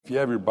If you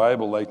have your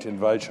Bible, I'd like to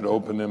invite you to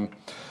open them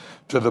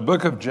to the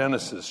book of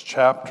Genesis,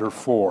 chapter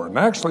 4. And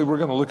actually, we're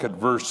going to look at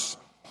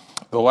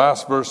the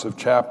last verse of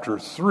chapter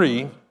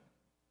 3,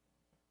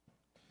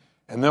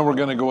 and then we're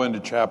going to go into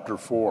chapter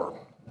 4.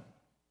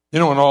 You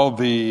know, in all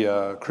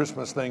the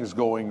Christmas things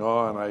going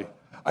on,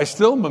 I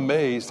still am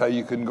amazed how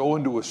you can go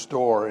into a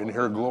store and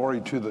hear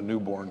glory to the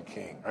newborn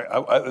king.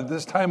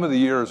 This time of the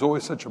year is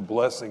always such a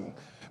blessing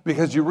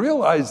because you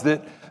realize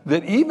that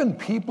even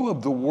people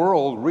of the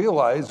world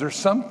realize there's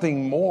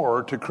something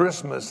more to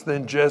Christmas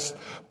than just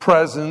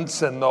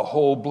presents and the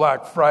whole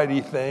Black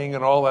Friday thing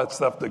and all that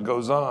stuff that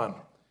goes on.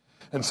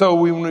 And so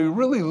when we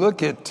really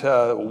look at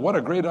what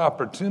a great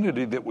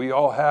opportunity that we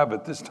all have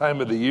at this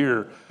time of the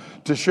year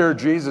to share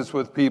Jesus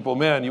with people,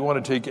 man, you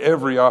want to take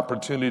every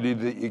opportunity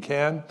that you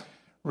can.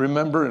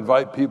 Remember,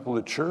 invite people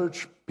to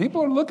church.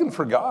 People are looking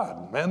for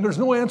God, man. There's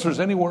no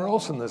answers anywhere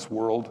else in this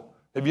world.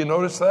 Have you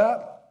noticed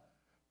that?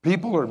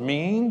 People are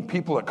mean.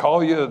 People that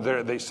call you,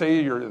 they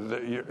say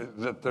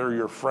that they're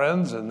your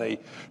friends, and they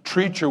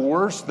treat you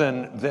worse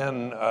than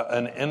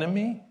an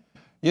enemy.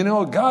 You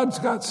know, God's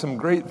got some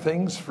great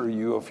things for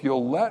you if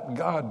you'll let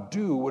God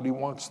do what he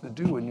wants to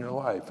do in your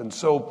life. And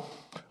so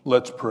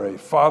let's pray.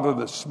 Father,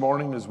 this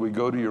morning as we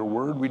go to your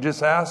word, we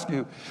just ask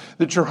you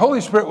that your Holy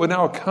Spirit would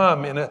now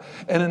come in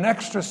an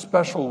extra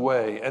special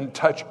way and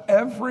touch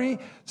every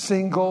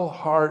single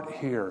heart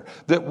here,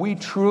 that we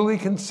truly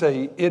can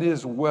say, it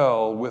is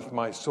well with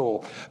my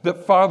soul.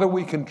 That, Father,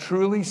 we can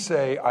truly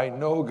say, I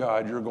know,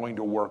 God, you're going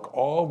to work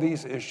all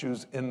these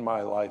issues in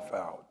my life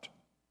out.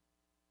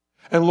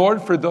 And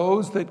Lord, for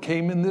those that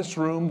came in this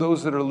room,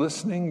 those that are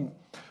listening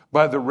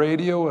by the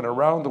radio and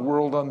around the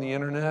world on the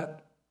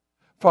internet,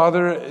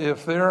 Father,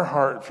 if their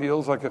heart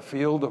feels like a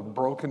field of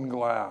broken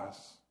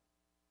glass,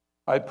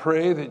 I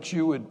pray that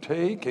you would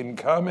take and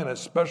come in a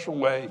special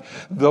way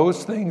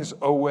those things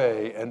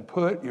away and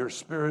put your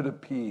spirit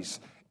of peace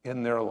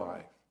in their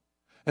life.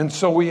 And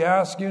so we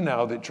ask you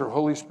now that your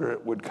Holy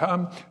Spirit would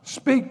come,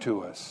 speak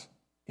to us.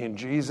 In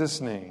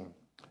Jesus' name,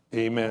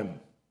 amen.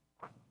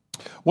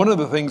 One of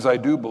the things I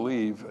do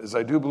believe is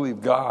I do believe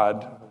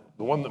God,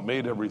 the one that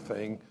made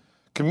everything,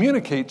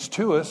 communicates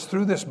to us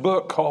through this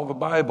book called the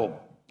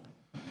Bible.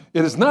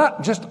 It is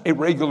not just a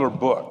regular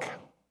book.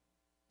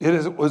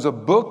 It was a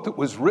book that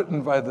was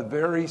written by the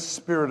very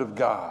Spirit of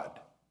God.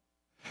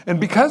 And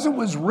because it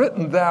was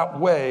written that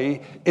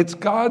way, it's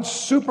God's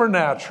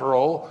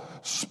supernatural,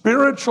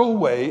 spiritual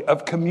way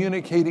of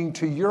communicating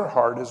to your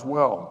heart as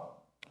well.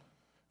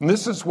 And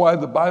this is why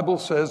the Bible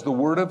says the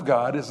Word of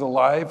God is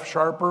alive,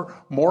 sharper,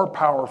 more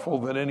powerful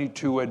than any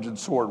two-edged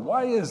sword.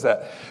 Why is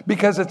that?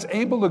 Because it's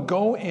able to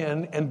go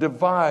in and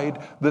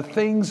divide the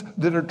things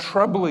that are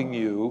troubling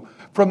you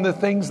from the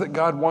things that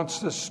God wants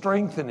to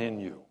strengthen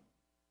in you.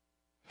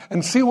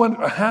 And see what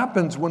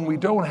happens when we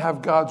don't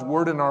have God's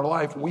Word in our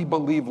life, we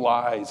believe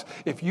lies.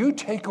 If you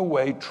take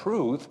away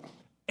truth,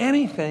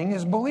 anything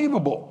is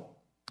believable.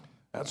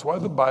 That's why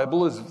the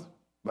Bible is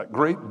that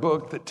great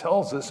book that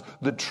tells us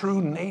the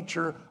true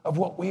nature of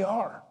what we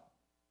are,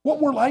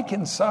 what we're like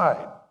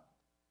inside.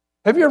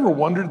 Have you ever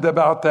wondered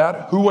about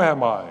that? Who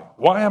am I?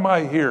 Why am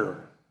I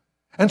here?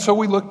 And so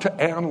we look to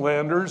Ann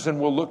Landers, and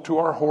we'll look to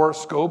our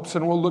horoscopes,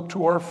 and we'll look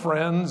to our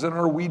friends and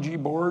our Ouija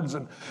boards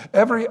and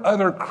every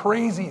other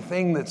crazy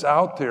thing that's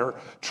out there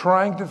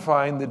trying to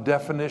find the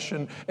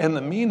definition and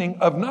the meaning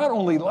of not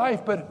only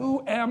life, but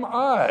who am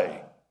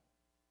I?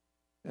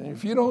 And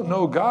if you don't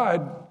know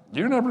God,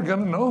 you're never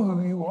going to know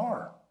who you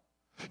are.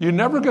 You're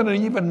never going to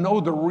even know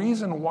the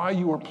reason why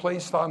you were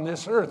placed on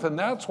this earth. And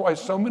that's why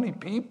so many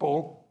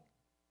people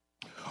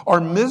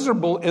are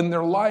miserable in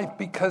their life,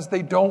 because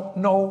they don't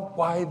know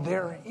why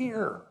they're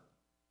here.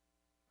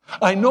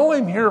 I know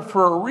I'm here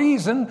for a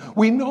reason.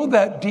 We know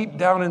that deep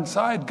down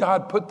inside,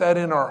 God put that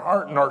in our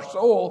heart and our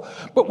soul,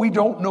 but we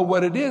don't know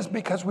what it is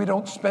because we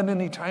don't spend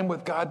any time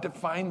with God to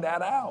find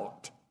that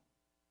out.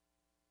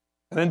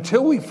 And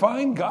until we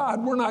find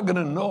God, we're not going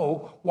to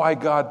know why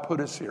God put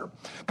us here.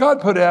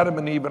 God put Adam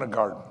and Eve in a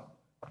garden.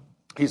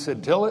 He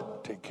said, till it,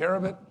 take care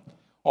of it.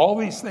 All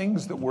these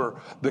things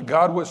that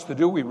God was to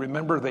do, we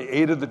remember they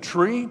ate of the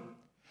tree.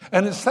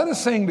 And instead of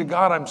saying to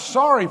God, I'm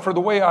sorry for the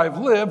way I've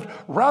lived,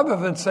 rather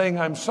than saying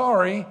I'm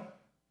sorry,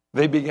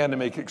 they began to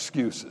make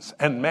excuses.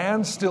 And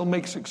man still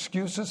makes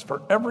excuses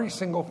for every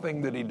single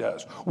thing that he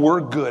does.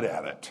 We're good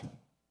at it.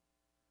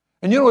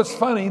 And you know what's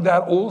funny?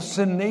 That old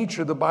sin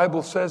nature the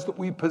Bible says that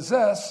we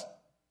possess,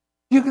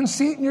 you can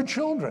see it in your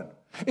children.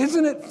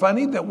 Isn't it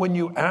funny that when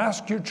you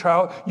ask your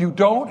child, you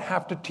don't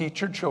have to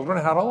teach your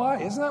children how to lie?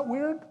 Isn't that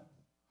weird?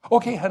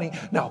 Okay, honey,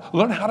 now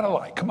learn how to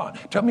lie. Come on,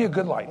 tell me a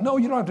good lie. No,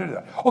 you don't have to do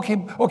that.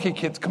 Okay,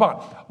 kids, come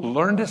on.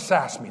 Learn to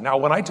sass me. Now,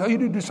 when I tell you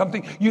to do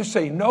something, you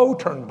say no,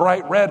 turn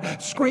bright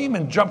red, scream,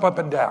 and jump up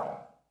and down.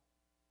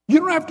 You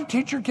don't have to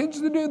teach your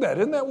kids to do that.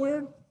 Isn't that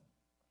weird?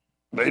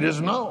 They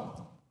just know.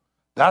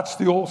 That's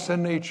the old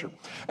sin nature.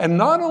 And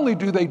not only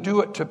do they do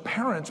it to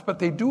parents, but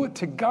they do it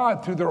to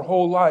God through their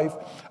whole life,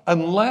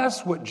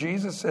 unless what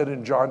Jesus said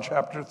in John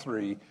chapter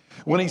 3,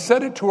 when he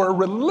said it to a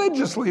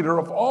religious leader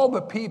of all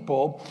the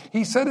people,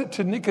 he said it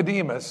to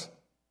Nicodemus.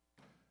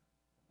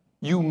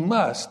 you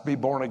must be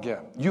born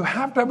again. You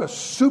have to have a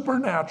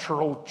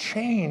supernatural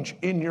change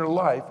in your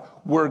life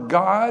where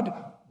God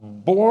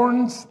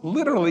borns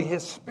literally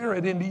his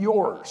spirit into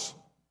yours.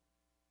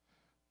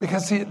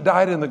 Because see, it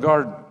died in the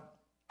garden.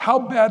 How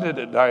bad did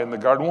it die in the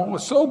garden? Well, it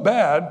was so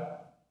bad,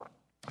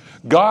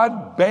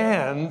 God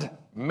banned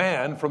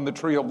man from the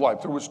tree of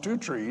life. There was two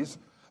trees,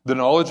 the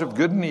knowledge of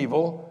good and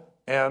evil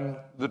and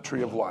the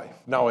tree of life.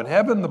 Now in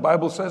heaven, the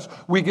Bible says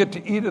we get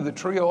to eat of the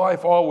tree of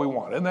life all we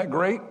want. Isn't that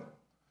great?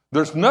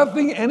 There's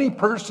nothing any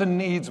person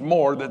needs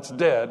more that's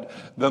dead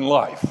than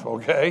life,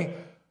 okay?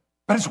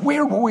 But it's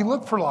weird when we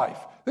look for life.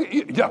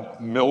 Yeah,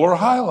 Miller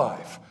High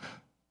Life.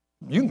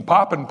 You can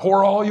pop and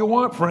pour all you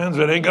want, friends.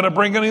 It ain't going to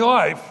bring any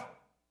life.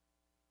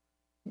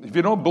 If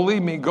you don't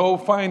believe me, go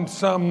find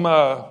some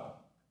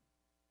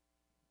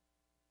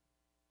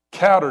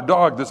cat or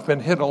dog that's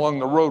been hit along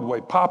the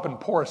roadway. Pop and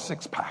pour a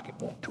six-pack. It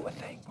won't do a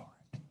thing for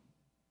it.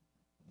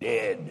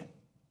 Dead.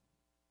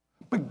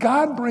 But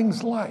God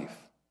brings life.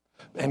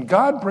 And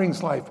God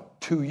brings life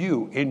to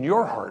you in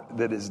your heart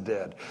that is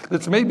dead.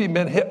 That's maybe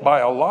been hit by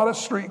a lot of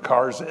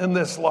streetcars in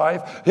this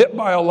life, hit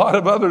by a lot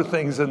of other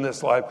things in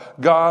this life.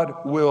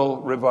 God will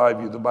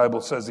revive you. The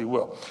Bible says he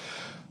will.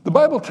 The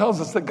Bible tells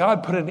us that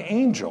God put an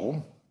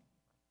angel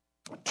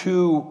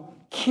to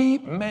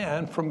keep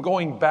man from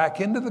going back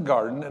into the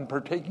garden and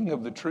partaking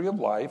of the tree of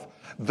life,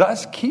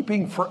 thus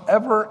keeping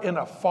forever in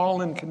a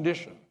fallen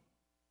condition.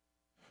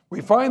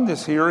 We find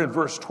this here in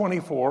verse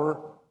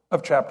 24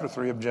 of chapter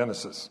 3 of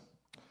Genesis.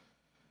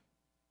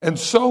 And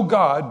so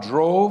God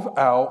drove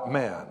out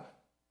man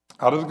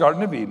out of the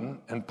Garden of Eden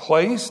and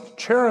placed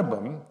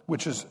cherubim,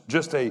 which is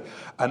just an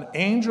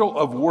angel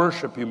of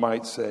worship, you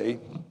might say,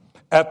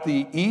 at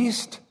the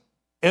east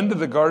end of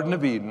the Garden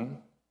of Eden.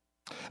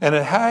 And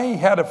he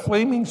had a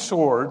flaming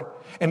sword,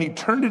 and he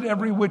turned it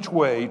every which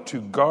way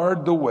to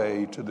guard the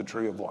way to the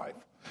tree of life.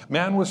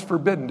 Man was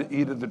forbidden to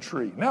eat of the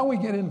tree. Now we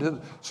get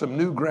into some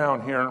new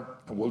ground here,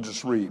 and we'll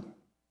just read.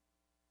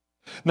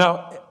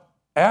 Now,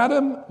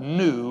 Adam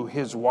knew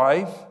his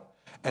wife,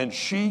 and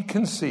she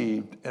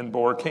conceived and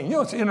bore Cain. You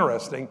know, it's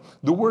interesting.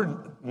 The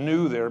word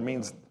knew there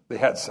means they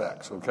had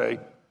sex, okay?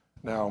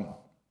 Now,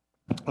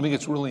 I think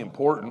it's really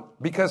important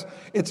because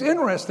it's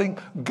interesting.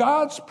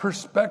 God's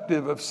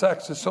perspective of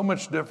sex is so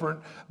much different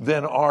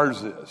than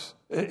ours is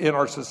in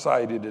our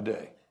society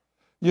today.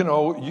 You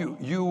know,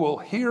 you will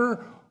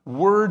hear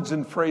words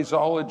and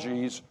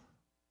phraseologies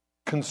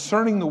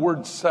concerning the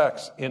word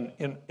sex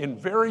in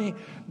very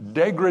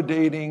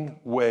degrading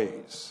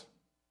ways.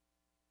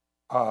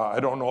 I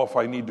don't know if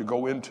I need to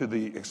go into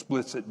the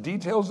explicit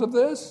details of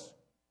this.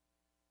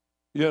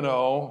 You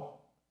know,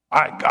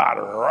 I got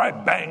her or I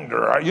banged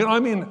her. You know, I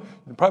mean,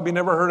 you probably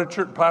never heard a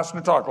church pastor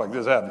talk like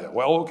this, have you?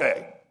 Well,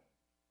 okay.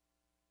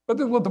 But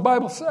this is what the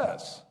Bible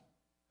says.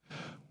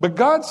 But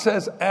God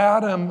says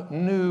Adam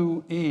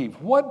knew Eve.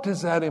 What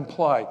does that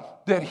imply?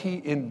 That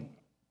he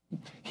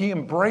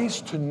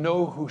embraced to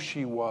know who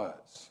she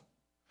was.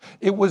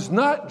 It was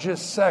not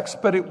just sex,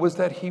 but it was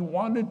that he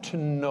wanted to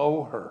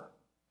know her.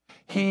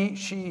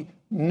 She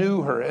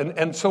knew her.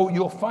 And so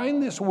you'll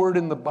find this word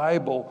in the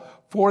Bible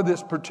for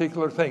this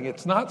particular thing.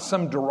 It's not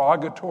some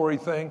derogatory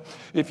thing.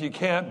 If you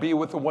can't be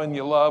with the one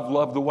you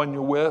love the one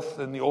you're with,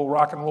 in the old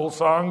rock and roll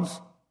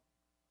songs.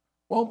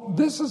 Well,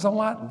 this is a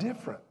lot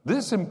different.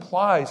 This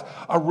implies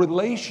a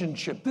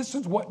relationship. This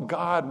is what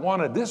God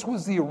wanted. This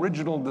was the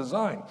original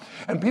design.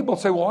 And people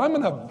say, well, I'm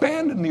going to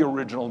abandon the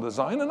original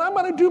design and I'm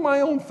going to do my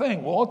own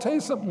thing. Well, I'll tell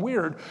you something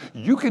weird.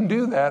 You can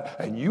do that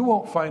and you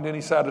won't find any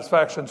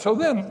satisfaction. So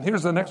then,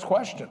 here's the next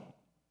question.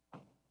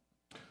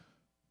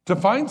 To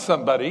find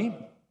somebody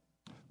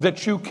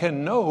that you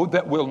can know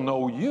that will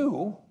know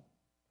you,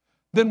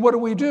 then what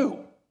do?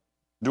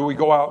 Do we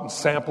go out and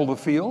sample the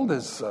field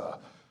as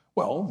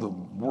the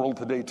world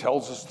today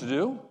tells us to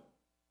do?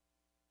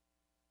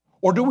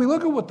 Or do we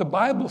look at what the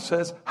Bible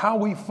says, how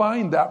we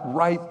find that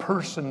right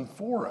person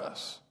for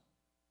us?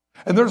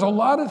 And there's a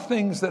lot of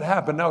things that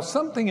happen. Now,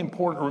 something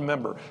important to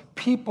remember,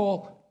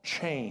 people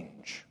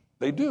change.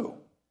 They do.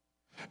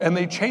 And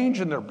they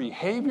change in their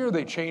behavior,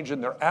 they change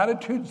in their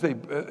attitudes.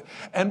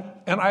 And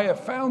I have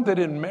found that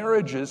in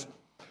marriages,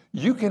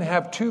 you can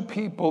have two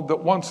people that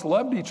once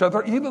loved each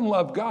other, even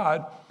loved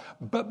God,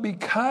 but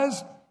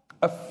because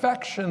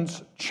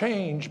affections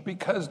change,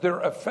 because their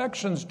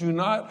affections do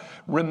not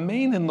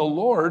remain in the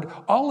Lord,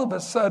 all of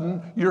a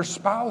sudden your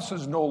spouse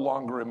is no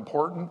longer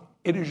important.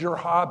 It is your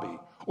hobby,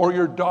 or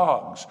your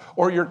dogs,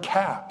 or your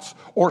cats,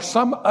 or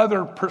some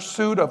other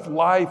pursuit of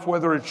life,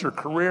 whether it's your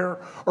career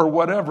or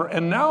whatever.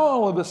 And now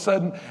all of a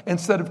sudden,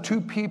 instead of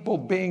two people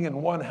being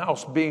in one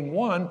house being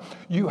one,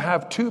 you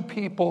have two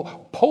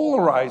people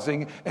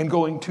polarizing and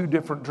going two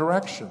different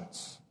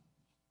directions.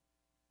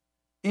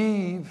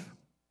 Eve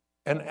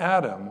and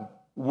Adam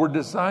were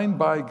designed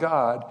by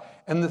God,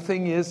 and the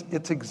thing is,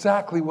 it's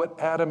exactly what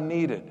Adam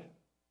needed.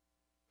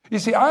 You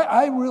see,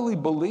 I really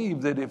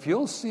believe that if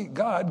you'll seek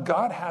God,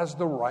 God has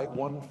the right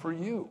one for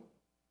you.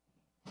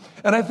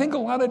 And I think a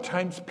lot of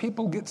times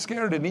people get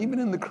scared, and even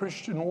in the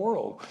Christian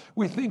world,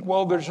 we think,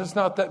 well, there's just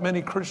not that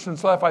many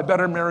Christians left. I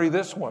better marry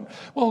this one.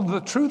 Well,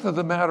 the truth of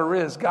the matter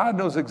is God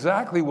knows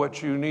exactly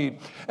what you need.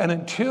 And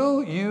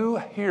until you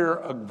hear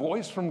a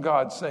voice from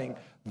God saying,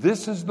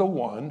 this is the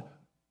one,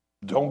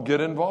 don't get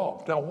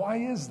involved. Now, why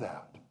is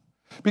that?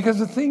 Because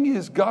the thing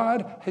is,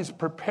 God is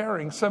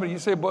preparing somebody. You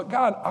say, but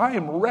God, I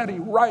am ready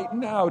right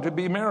now to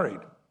be married.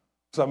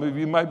 Some of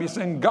you might be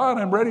saying, God,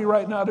 I'm ready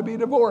right now to be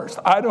divorced.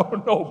 I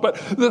don't know. But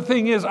the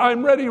thing is,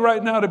 I'm ready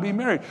right now to be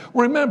married.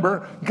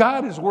 Remember,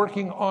 God is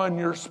working on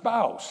your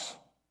spouse.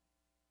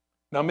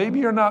 Now, maybe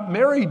you're not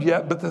married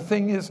yet, but the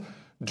thing is,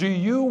 do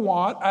you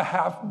want a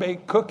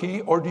half-baked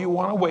cookie or do you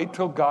want to wait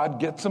till God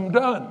gets them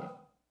done?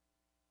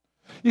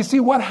 You see,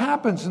 what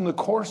happens in the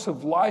course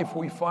of life,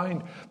 we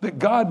find that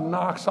God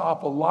knocks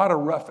off a lot of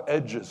rough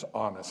edges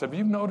on us. Have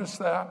you noticed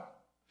that?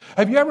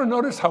 Have you ever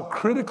noticed how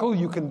critical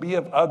you can be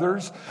of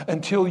others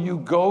until you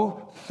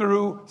go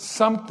through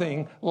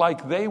something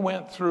like they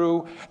went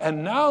through,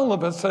 and now all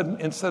of a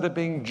sudden, instead of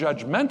being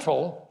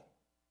judgmental,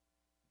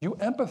 you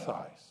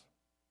empathize?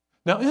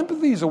 Now,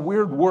 empathy is a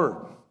weird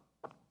word.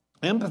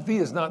 Empathy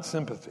is not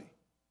sympathy.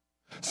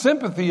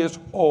 Sympathy is,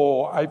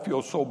 oh, I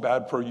feel so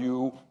bad for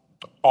you.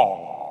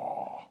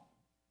 Oh,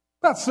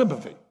 that's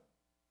sympathy.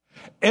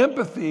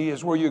 Empathy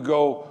is where you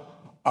go,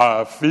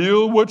 I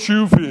feel what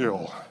you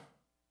feel.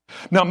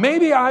 Now,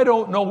 maybe I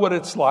don't know what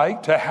it's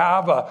like to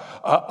have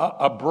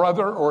a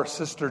brother or a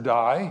sister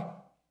die.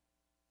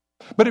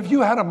 But if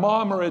you had a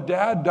mom or a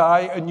dad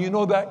die and you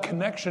know that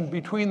connection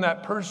between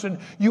that person,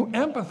 you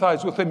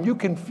empathize with them. You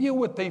can feel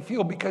what they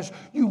feel because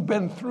you've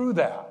been through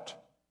that.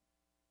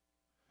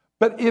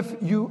 But if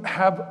you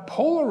have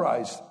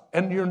polarized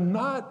and you're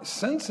not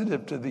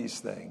sensitive to these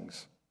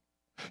things,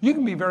 you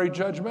can be very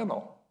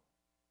judgmental.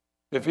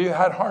 If you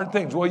had hard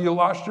things, well, you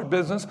lost your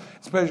business,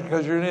 especially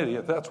because you're an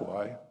idiot. That's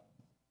why.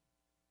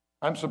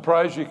 I'm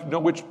surprised you know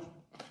which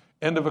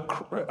end of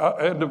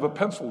a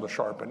pencil to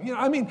sharpen. You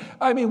know,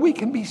 I mean, we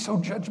can be so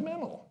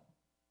judgmental.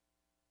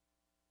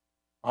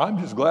 I'm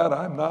just glad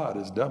I'm not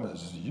as dumb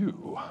as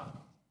you.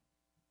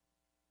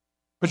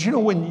 But you know,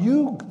 when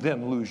you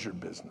then lose your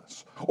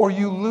business, or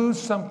you lose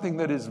something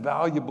that is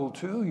valuable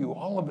to you,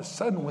 all of a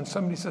sudden, when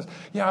somebody says,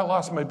 "Yeah, I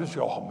lost my business,"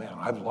 you go, "Oh man,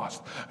 I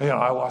lost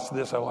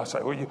this, I lost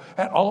that."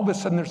 And all of a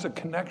sudden, there's a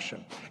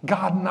connection.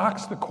 God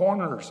knocks the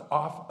corners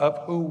off of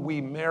who we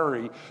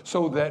marry,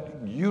 so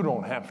that you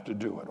don't have to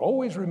do it.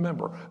 Always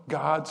remember,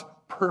 God's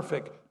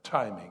perfect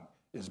timing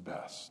is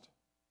best.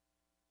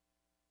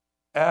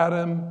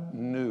 Adam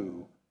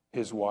knew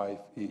his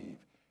wife Eve,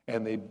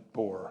 and they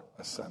bore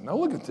a son. Now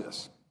look at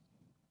this.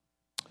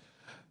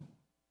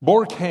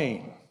 Bore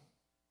Cain.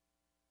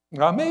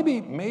 Now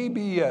maybe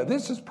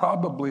this is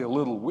probably a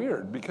little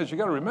weird because you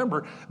got to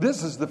remember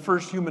this is the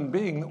first human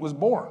being that was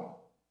born.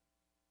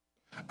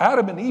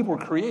 Adam and Eve were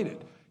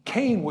created.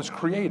 Cain was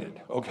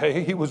created.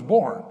 Okay, he was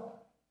born.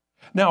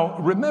 Now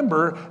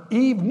remember,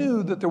 Eve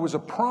knew that there was a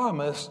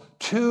promise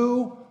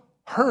to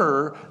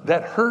her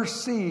that her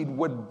seed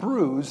would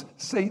bruise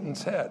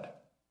Satan's head.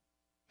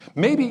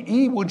 Maybe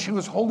Eve, when she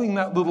was holding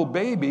that little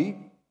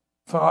baby,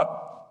 thought,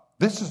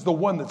 this is the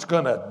one that's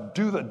going to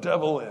do the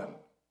devil in.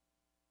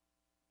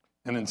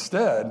 And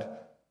instead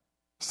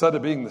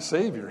of being the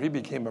Savior, he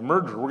became a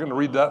murderer. We're going to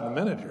read that in a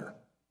minute here.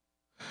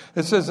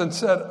 It says, and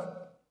said,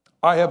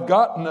 I have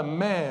gotten a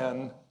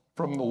man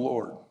from the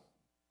Lord.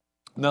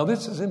 Now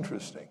this is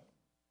interesting.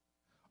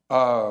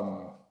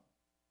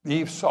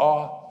 Eve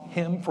saw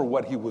him for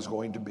what he was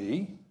going to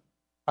be.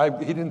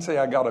 He didn't say,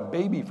 I got a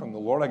baby from the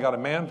Lord. I got a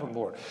man from the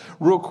Lord.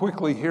 Real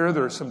quickly here,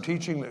 there's some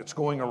teaching that's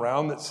going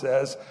around that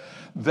says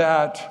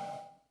that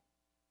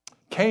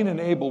Cain and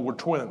Abel were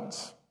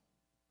twins.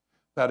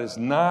 That is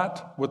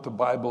not what the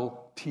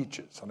Bible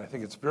teaches. And I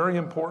think it's very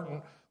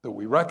important that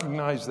we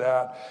recognize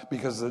that,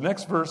 because the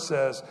next verse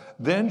says,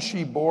 then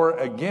she bore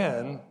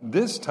again,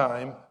 this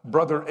time,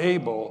 brother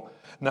Abel.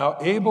 Now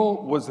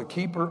Abel was the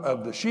keeper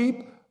of the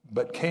sheep,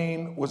 but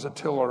Cain was a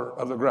tiller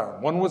of the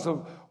ground. One was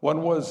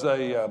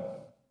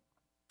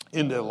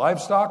into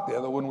livestock, the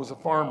other one was a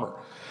farmer.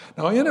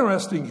 Now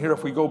interesting here,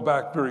 if we go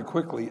back very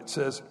quickly, it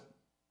says,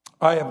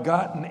 I have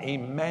gotten a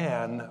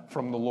man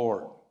from the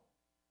Lord.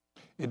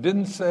 It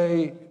didn't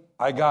say,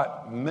 I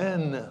got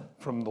men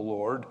from the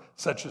Lord,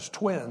 such as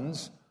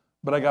twins,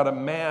 but I got a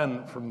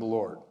man from the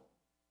Lord.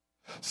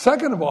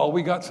 Second of all,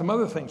 we got some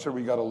other things that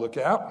we got to look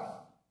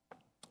at.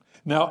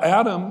 Now,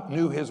 Adam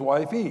knew his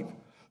wife Eve,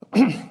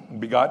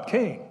 begot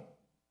Cain.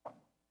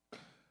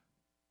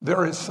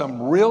 There is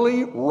some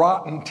really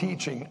rotten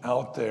teaching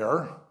out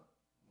there,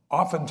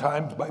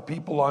 oftentimes by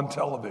people on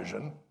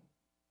television.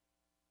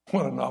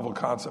 What a novel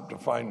concept to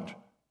find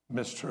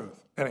mistruth.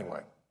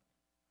 Anyway,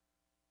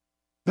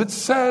 that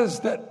says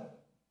that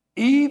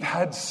Eve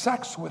had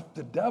sex with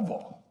the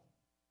devil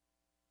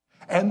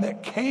and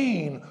that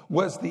Cain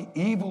was the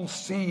evil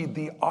seed,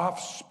 the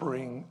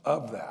offspring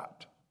of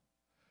that.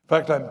 In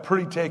fact, I'm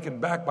pretty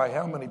taken back by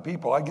how many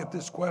people, I get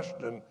this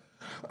question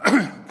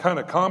kind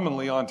of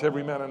commonly on To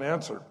Every Man an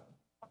Answer.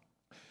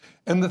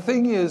 And the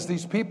thing is,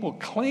 these people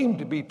claim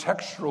to be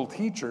textual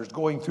teachers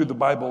going through the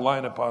Bible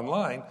line upon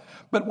line,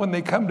 but when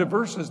they come to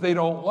verses they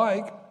don't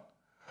like,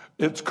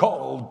 it's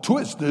called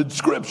twisted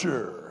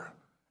scripture.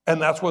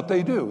 And that's what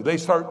they do. They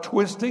start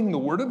twisting the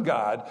Word of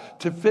God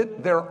to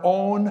fit their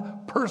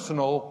own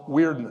personal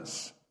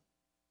weirdness.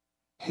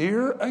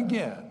 Here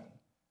again,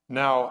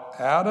 now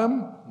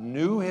Adam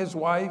knew his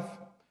wife,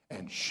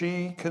 and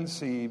she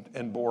conceived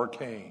and bore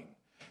Cain.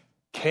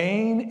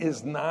 Cain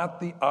is not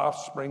the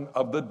offspring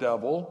of the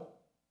devil.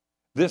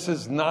 This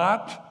is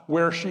not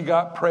where she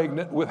got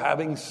pregnant with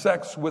having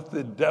sex with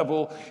the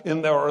devil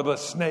or the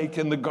snake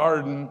in the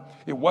garden.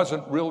 It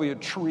wasn't really a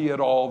tree at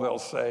all, they'll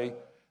say.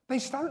 They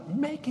start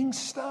making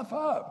stuff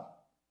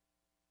up.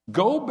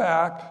 Go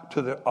back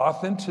to the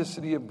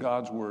authenticity of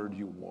God's word.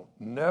 You will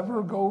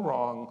never go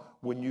wrong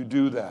when you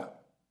do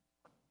that.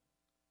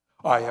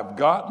 I have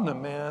gotten a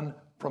man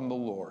from the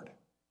Lord.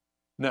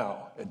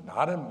 Now, and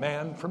not a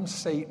man from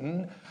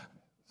Satan.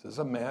 This is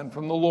a man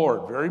from the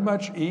Lord. Very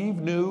much Eve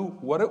knew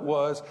what it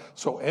was.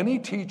 So any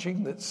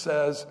teaching that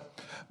says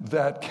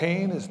that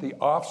Cain is the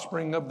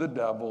offspring of the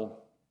devil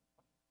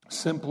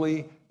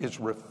simply is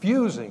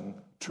refusing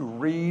to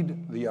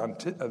read the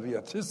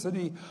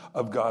authenticity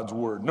of God's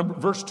word.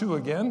 Verse 2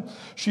 again.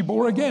 She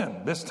bore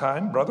again, this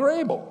time brother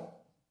Abel.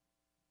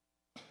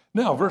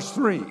 Now, verse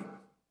 3.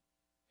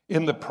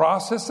 In the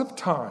process of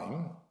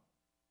time,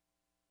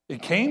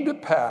 it came to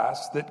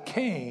pass that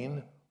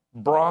Cain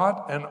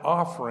brought an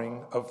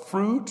offering of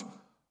fruit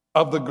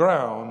of the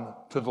ground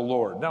to the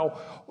Lord. Now,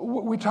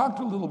 we talked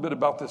a little bit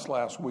about this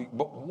last week,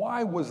 but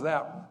why was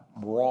that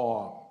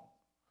wrong?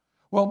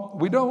 Well,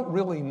 we don't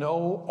really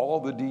know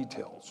all the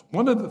details.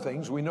 One of the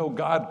things we know,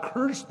 God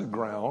cursed the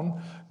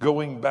ground,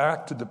 going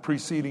back to the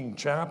preceding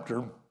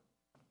chapter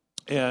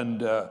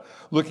and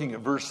looking at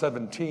verse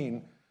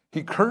 17.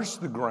 He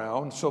cursed the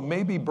ground, so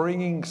maybe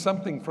bringing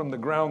something from the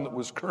ground that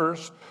was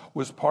cursed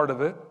was part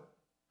of it.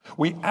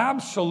 We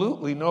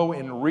absolutely know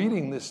in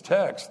reading this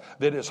text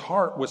that his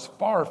heart was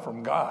far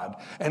from God.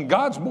 And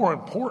God's more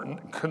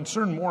important,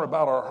 concerned more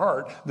about our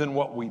heart than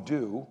what we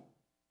do.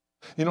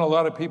 You know, a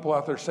lot of people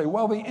out there say,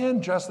 well, the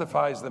end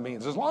justifies the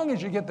means. As long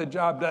as you get the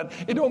job done,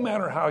 it don't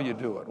matter how you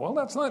do it. Well,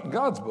 that's not in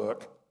God's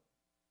book.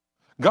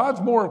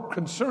 God's more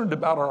concerned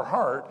about our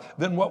heart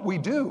than what we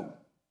do.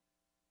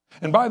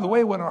 And by the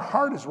way, when our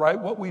heart is right,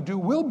 what we do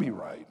will be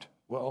right.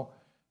 Well,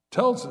 it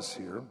tells us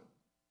here,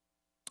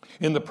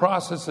 in the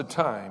process of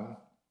time,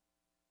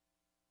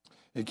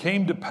 it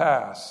came to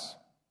pass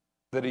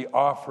that he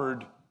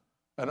offered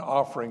an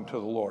offering to the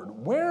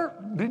Lord. Where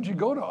did you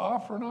go to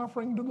offer an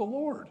offering to the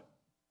Lord?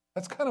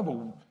 That's kind of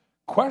a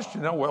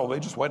question. Now, well, they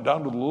just went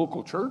down to the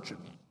local church,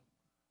 and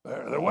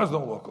there was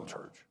no local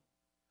church.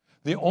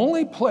 The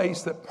only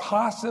place that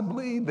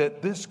possibly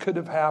that this could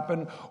have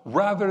happened,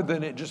 rather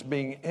than it just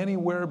being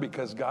anywhere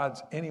because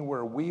God's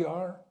anywhere we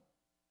are,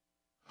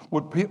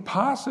 would be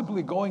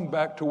possibly going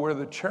back to where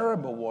the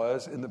cherubim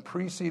was in the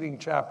preceding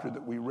chapter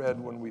that we read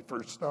when we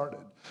first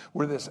started,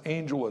 where this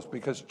angel was.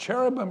 Because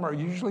cherubim are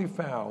usually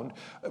found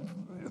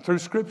through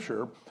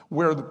Scripture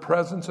where the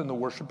presence and the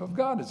worship of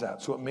God is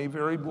at. So it may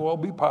very well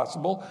be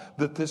possible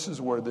that this is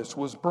where this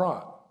was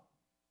brought.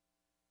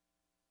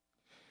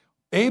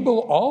 Abel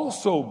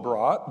also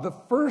brought the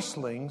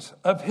firstlings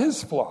of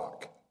his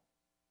flock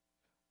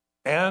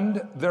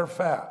and their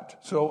fat.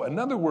 So in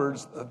other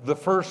words, the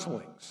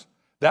firstlings.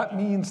 That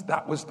means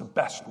that was the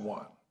best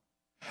one.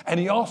 And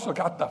he also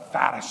got the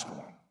fattest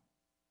one.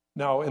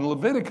 Now, in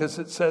Leviticus,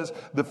 it says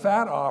the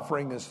fat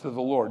offering is to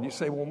the Lord. You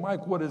say, well,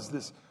 Mike, what is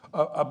this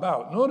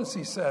about? Notice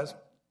he says,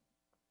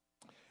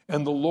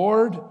 and the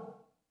Lord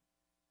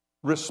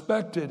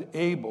respected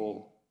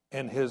Abel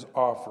and his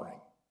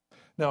offering.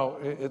 Now,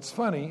 it's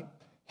funny.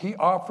 He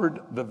offered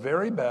the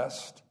very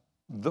best,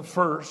 the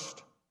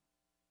first,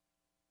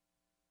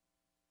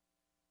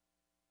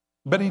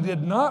 but he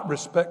did not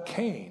respect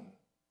Cain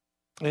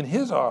in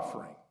his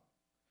offering.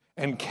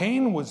 And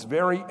Cain was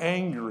very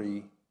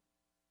angry,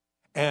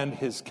 and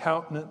his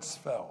countenance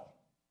fell.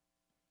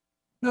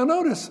 Now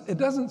notice, it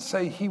doesn't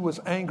say he was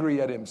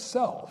angry at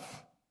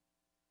himself.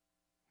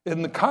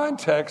 In the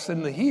context,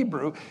 in the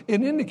Hebrew,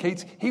 it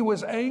indicates he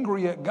was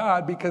angry at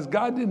God because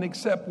God didn't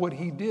accept what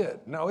he did.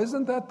 Now,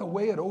 isn't that the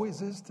way it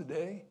always is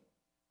today?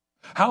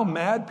 How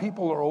mad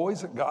people are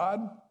always at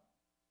God?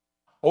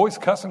 Always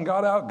cussing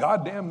God out,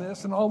 God damn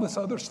this, and all this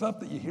other stuff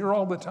that you hear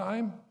all the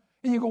time.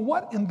 And you go,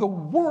 what in the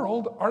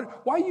world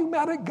why are you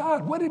mad at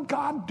God? What did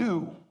God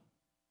do?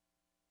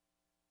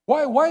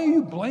 Why are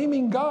you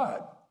blaming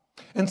God?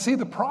 And see,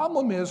 the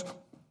problem is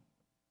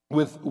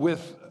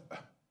with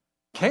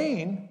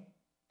Cain,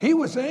 he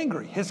was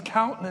angry. His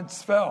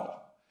countenance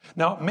fell.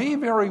 Now, it may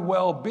very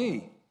well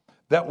be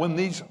that when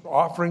these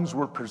offerings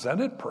were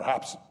presented,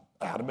 perhaps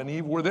Adam and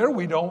Eve were there,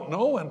 we don't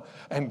know,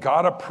 and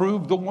God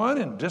approved the one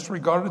and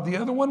disregarded the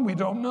other one, we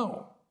don't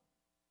know.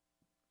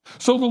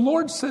 So the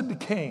Lord said to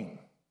Cain,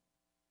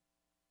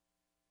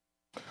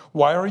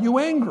 why are you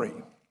angry?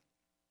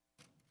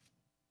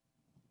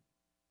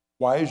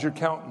 Why is your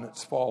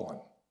countenance fallen?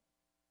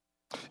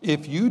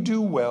 If you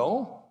do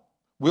well,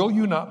 will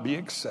you not be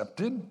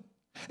accepted?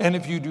 And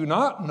if you do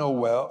not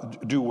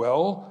do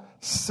well,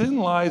 sin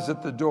lies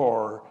at the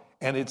door,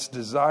 and its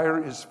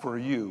desire is for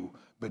you,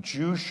 but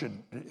you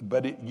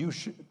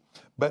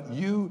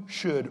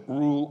should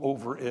rule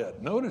over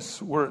it.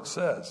 Notice where it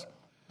says,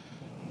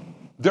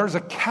 there's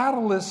a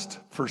catalyst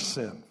for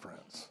sin,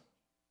 friends.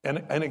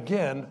 And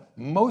again,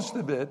 most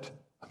of it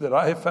that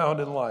I have found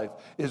in life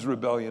is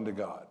rebellion to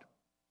God.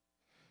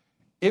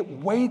 It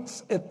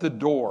waits at the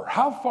door.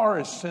 How far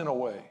is sin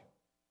away?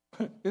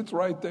 It's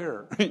right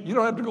there. You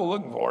don't have to go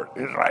looking for it.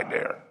 It's right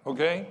there,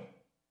 okay?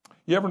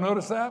 You ever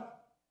notice that?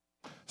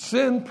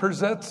 Sin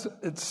presents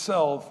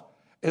itself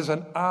as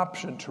an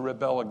option to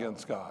rebel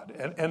against God.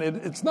 And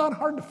it's not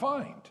hard to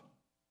find.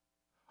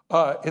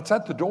 It's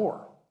at the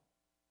door.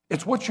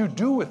 It's what you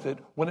do with it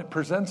when it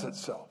presents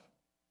itself.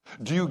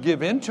 Do you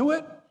give into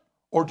it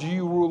or do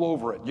you rule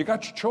over it? You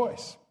got your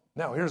choice.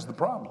 Now, here's the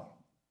problem.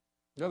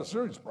 You got a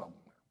serious problem.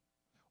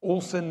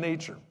 Old sin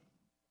nature.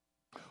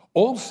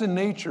 Old sin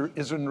nature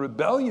is in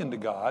rebellion to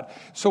God,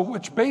 so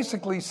which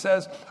basically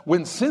says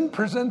when sin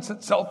presents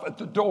itself at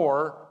the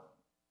door,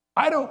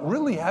 I don't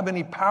really have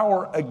any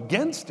power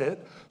against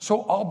it,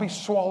 so I'll be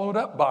swallowed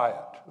up by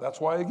it. That's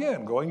why,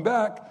 again, going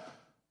back,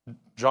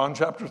 John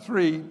chapter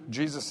 3,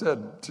 Jesus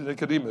said to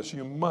Nicodemus,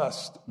 you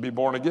must be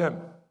born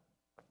again.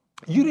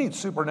 You need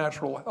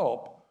supernatural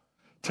help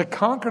to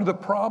conquer the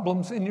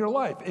problems in your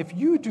life. If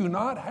you do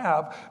not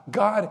have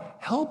God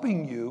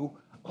helping you,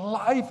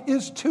 life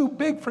is too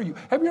big for you.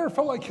 Have you ever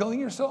felt like killing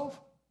yourself?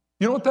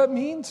 You know what that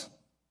means?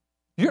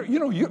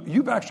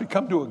 You've actually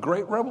come to a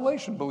great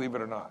revelation, believe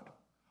it or not.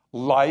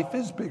 Life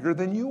is bigger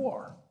than you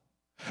are.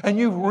 And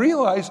you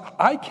realize,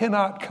 I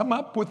cannot come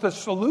up with the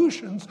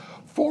solutions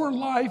for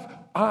life.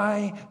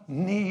 I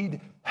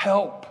need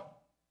help.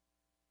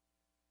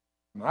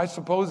 And I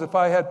suppose if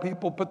I had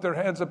people put their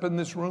hands up in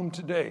this room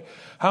today,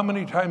 how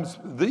many times,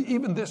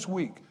 even this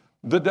week,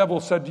 the devil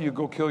said to you,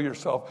 go kill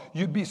yourself,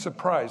 you'd be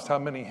surprised how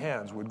many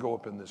hands would go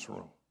up in this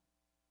room.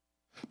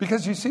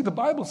 Because you see, the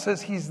Bible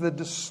says he's the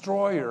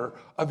destroyer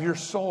of your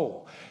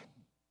soul.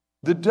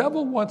 The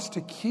devil wants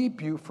to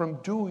keep you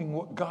from doing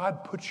what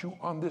God put you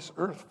on this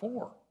earth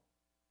for.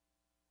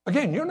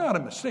 Again, you're not a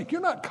mistake.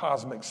 You're not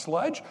cosmic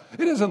sludge.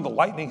 It isn't the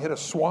lightning hit a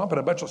swamp and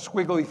a bunch of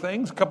squiggly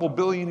things, a couple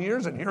billion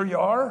years, and here you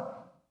are.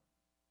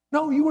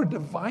 No, you were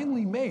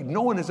divinely made.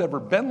 No one has ever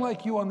been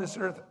like you on this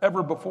earth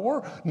ever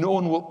before. No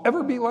one will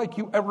ever be like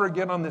you ever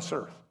again on this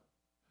earth.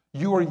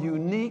 You are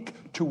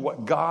unique to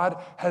what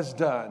God has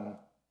done.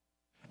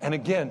 And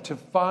again, to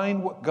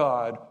find what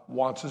God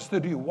wants us to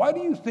do. Why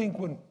do you think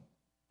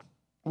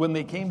when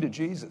they came to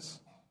Jesus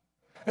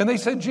and they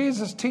said,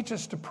 Jesus, teach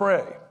us to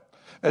pray,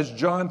 as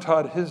John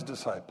taught his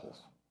disciples?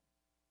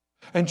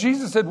 And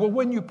Jesus said, well,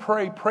 when you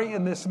pray, pray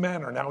in this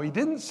manner. Now, he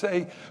didn't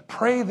say,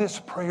 pray this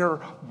prayer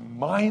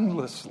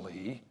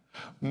mindlessly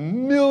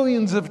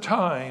millions of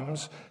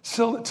times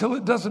till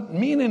it doesn't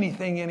mean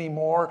anything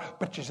anymore,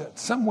 but you in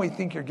some way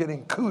think you're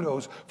getting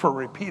kudos for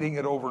repeating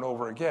it over and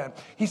over again.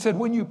 He said,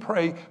 when you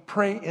pray,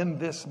 pray in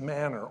this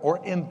manner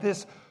or in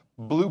this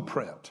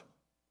blueprint.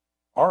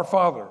 Our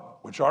Father,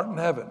 which art in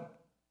heaven,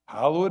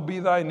 hallowed be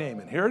thy name.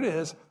 And here it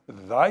is,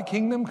 thy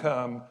kingdom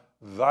come,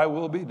 thy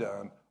will be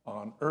done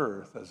on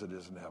earth as it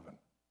is in heaven.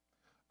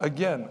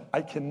 Again,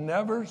 I can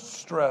never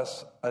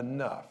stress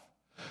enough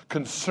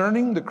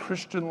concerning the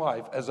Christian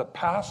life as a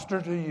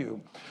pastor to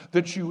you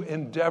that you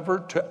endeavor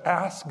to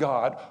ask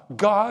God,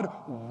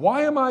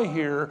 why am I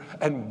here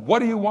and what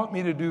do you want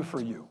me to do for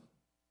you?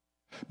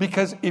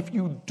 Because if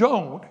you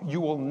don't,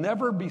 you will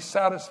never be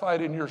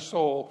satisfied in your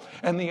soul,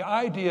 and the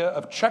idea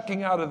of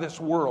checking out of this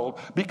world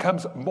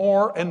becomes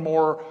more and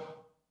more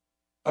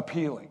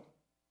appealing.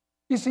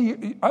 You see,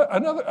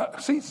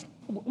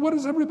 what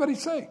does everybody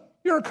say?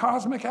 You're a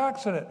cosmic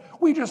accident.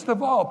 We just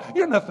evolved.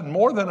 You're nothing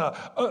more than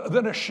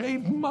a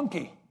shaved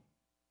monkey.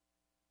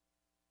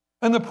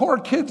 And the poor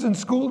kids in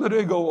school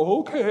today go,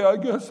 okay, I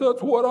guess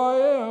that's what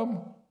I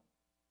am.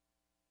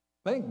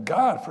 Thank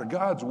God for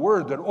God's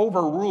word that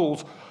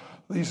overrules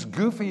these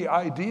goofy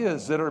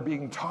ideas that are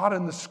being taught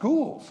in the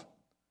schools.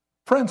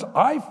 Friends,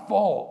 I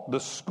fault the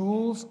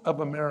schools of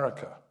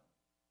America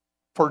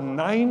for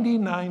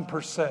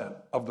 99%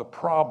 of the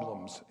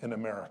problems in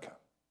America.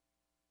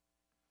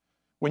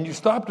 When you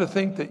stop to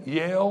think that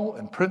Yale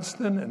and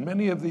Princeton and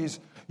many of these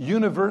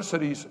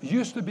universities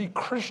used to be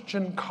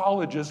Christian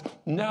colleges,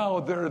 now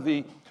they're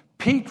the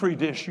petri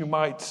dish, you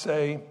might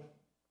say,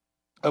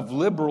 of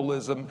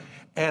liberalism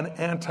and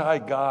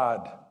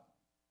anti-God.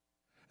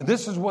 And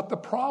this is what the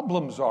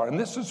problems are. And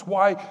this is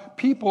why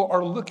people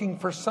are looking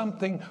for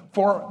something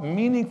for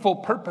meaningful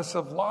purpose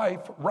of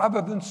life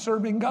rather than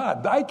serving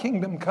God. Thy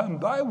kingdom come,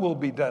 thy will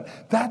be done.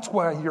 That's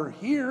why you're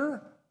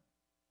here.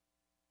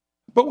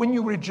 But when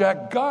you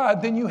reject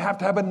God, then you have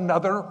to have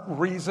another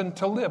reason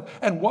to live.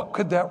 And what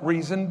could that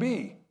reason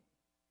be?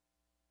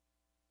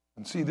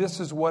 And see, this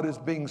is what is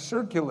being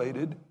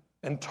circulated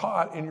and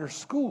taught in your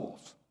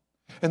schools.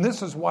 And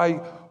this is why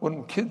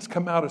when kids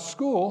come out of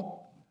school,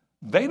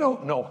 they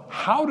don't know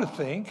how to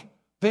think.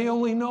 They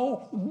only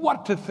know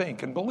what to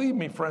think. And believe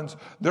me, friends,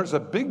 there's a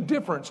big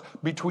difference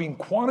between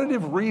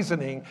quantitative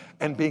reasoning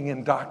and being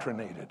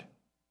indoctrinated.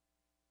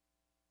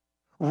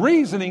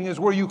 Reasoning is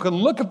where you can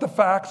look at the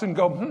facts and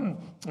go,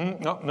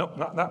 no,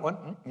 not that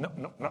one. No,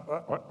 not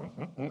that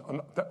one. No,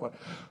 not that one.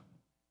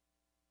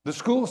 The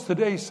schools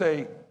today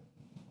say,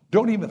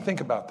 don't even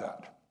think about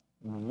that.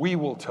 We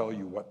will tell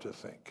you what to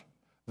think.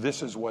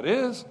 This is what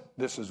is,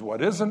 this is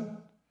what isn't.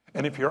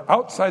 And if you're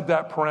outside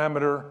that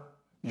parameter,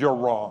 you're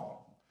wrong.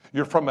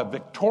 You're from a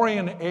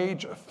Victorian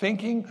age of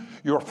thinking.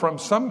 You're from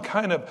some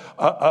kind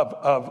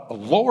of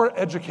lower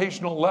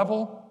educational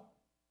level.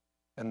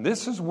 And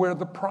this is where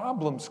the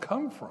problems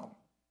come from.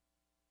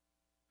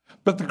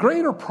 But the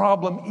greater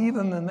problem,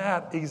 even than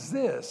that, is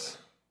this,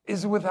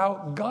 is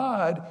without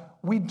God,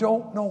 we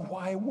don't know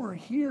why we're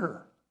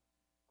here.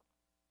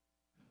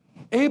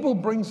 Abel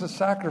brings a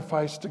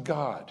sacrifice to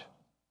God,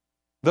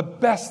 the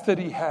best that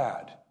he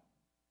had,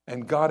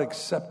 and God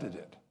accepted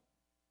it.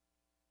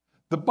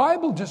 The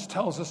Bible just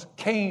tells us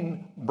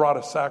Cain brought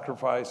a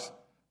sacrifice,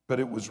 but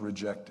it was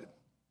rejected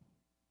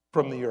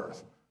from the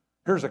earth.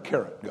 Here's a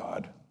carrot,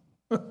 God.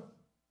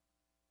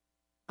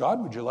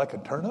 God, would you like a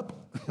turnip?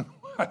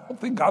 I don't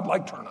think God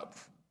liked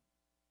turnips.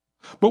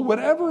 But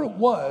whatever it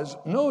was,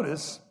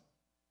 notice,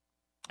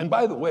 and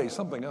by the way,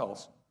 something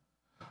else,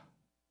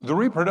 the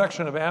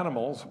reproduction of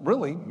animals,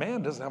 really,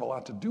 man doesn't have a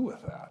lot to do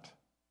with that.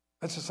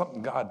 That's just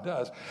something God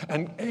does.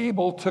 And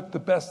Abel took the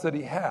best that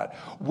he had.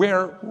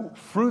 Where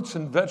fruits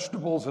and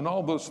vegetables and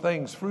all those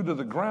things, fruit of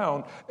the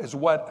ground, is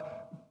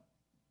what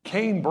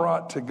Cain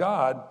brought to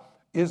God,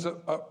 is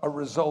a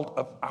result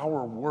of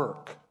our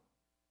work.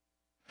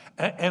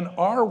 And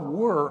our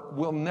work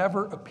will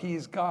never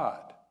appease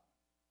God.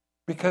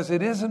 Because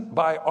it isn't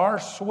by our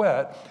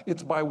sweat,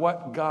 it's by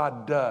what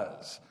God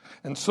does.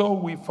 And so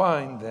we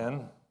find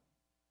then,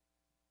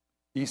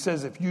 he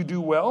says, if you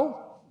do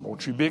well,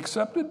 won't you be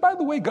accepted? By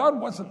the way, God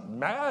wasn't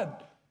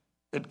mad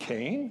at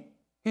Cain.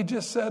 He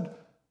just said,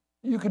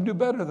 you can do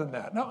better than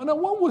that. Now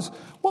what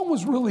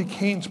was really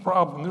Cain's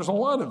problem? There's a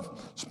lot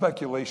of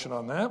speculation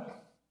on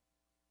that.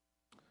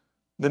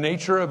 The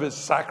nature of his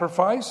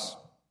sacrifice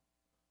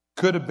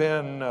could have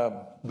been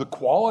the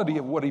quality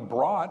of what he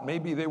brought.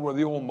 Maybe they were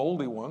the old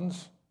moldy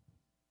ones.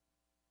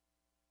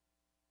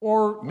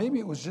 Or maybe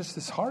it was just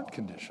his heart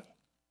condition.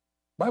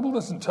 The Bible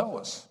doesn't tell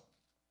us.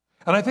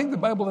 And I think the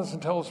Bible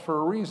doesn't tell us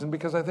for a reason,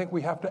 because I think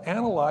we have to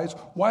analyze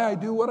why I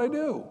do what I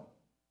do.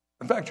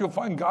 In fact, you'll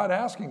find God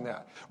asking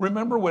that.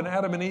 Remember when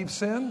Adam and Eve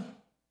sinned?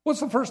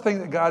 What's the first thing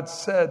that God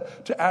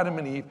said to Adam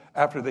and Eve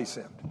after they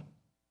sinned?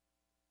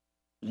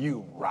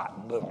 You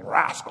rotten little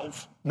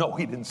rascals. No,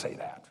 he didn't say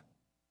that.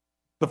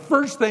 The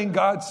first thing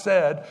God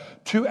said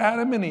to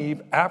Adam and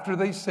Eve after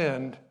they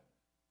sinned,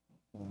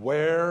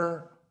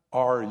 where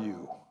are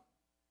you?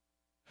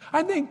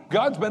 I think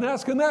God's been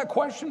asking that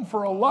question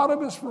for a lot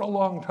of us for a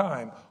long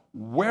time.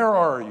 Where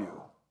are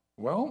you?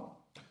 Well,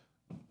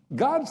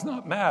 God's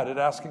not mad at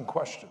asking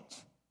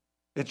questions.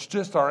 It's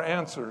just our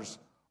answers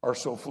are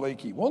so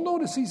flaky. Well,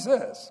 notice he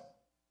says,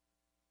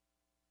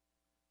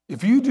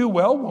 if you do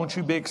well, won't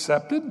you be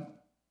accepted?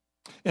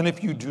 And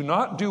if you do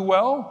not do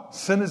well,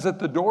 sin is at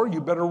the door.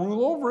 You better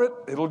rule over it.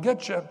 It'll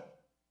get you.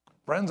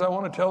 Friends, I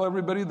want to tell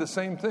everybody the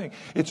same thing.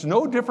 It's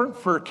no different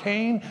for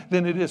Cain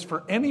than it is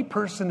for any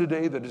person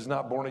today that is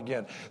not born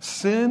again.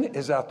 Sin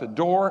is at the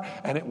door,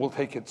 and it will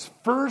take its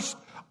first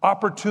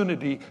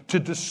opportunity to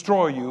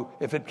destroy you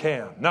if it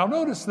can. Now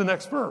notice the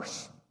next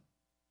verse.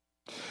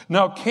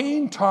 Now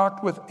Cain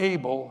talked with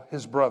Abel,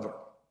 his brother.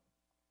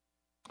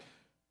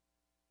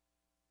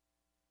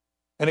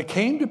 And it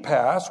came to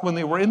pass, when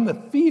they were in the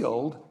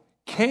field,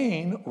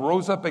 Cain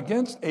rose up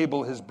against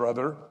Abel, his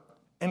brother,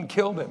 and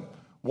killed him.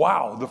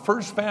 Wow, the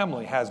first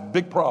family has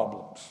big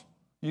problems.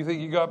 You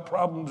think you got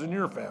problems in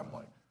your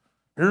family.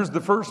 Here's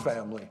the first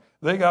family.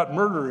 They got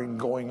murdering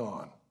going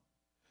on.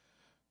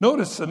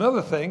 Notice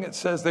another thing. It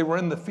says they were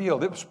in the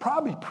field. It was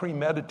probably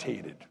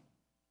premeditated.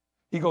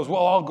 He goes,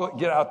 well, I'll go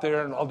get out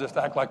there and I'll just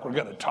act like we're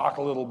going to talk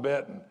a little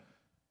bit and,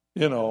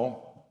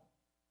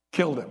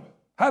 killed him.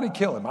 How'd he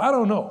kill him? I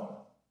don't know.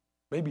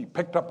 Maybe he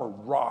picked up a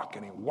rock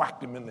and he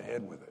whacked him in the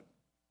head with it.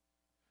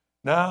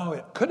 Now,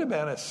 it could have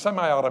been a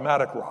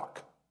semi-automatic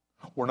rock.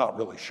 We're not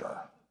really sure.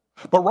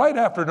 But right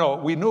after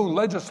we knew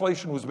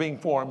legislation was being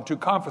formed to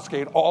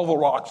confiscate all the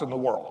rocks in the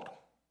world.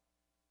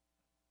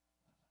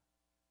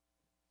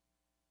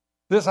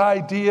 This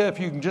idea, if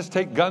you can just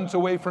take guns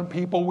away from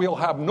people, we'll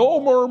have no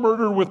more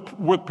murder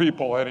with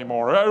people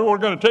anymore. We're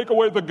going to take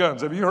away the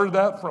guns. Have you heard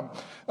that from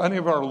any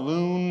of our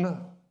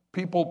loon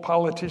people,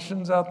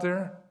 politicians out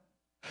there?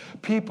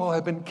 People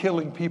have been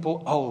killing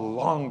people a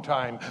long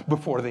time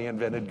before they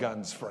invented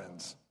guns,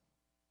 friends.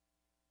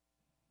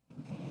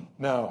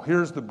 Now,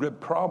 here's the big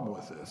problem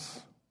with this.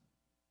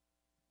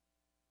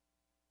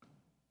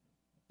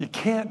 You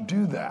can't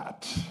do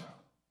that.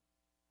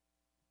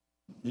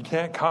 You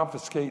can't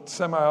confiscate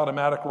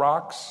semi-automatic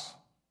rocks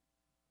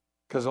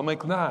because they'll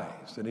make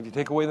knives. And if you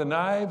take away the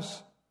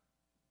knives,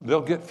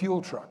 they'll get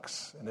fuel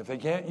trucks. And if they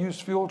can't use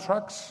fuel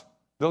trucks,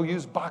 they'll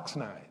use box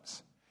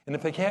knives. And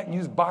if they can't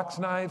use box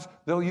knives,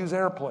 they'll use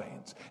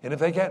airplanes. And if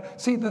they can't...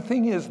 See, the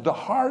thing is, the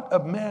heart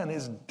of man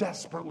is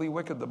desperately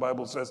wicked, the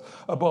Bible says,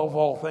 above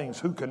all things.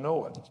 Who can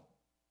know it?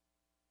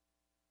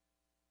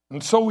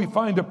 And so we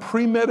find a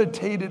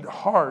premeditated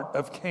heart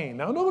of Cain.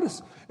 Now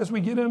notice, as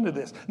we get into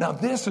this, now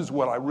this is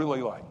what I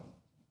really like.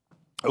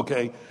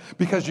 Okay,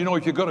 because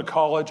if you go to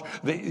college,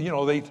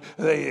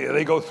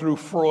 they go through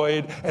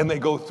Freud and they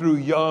go through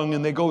Jung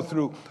and they go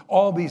through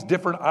all these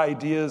different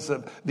ideas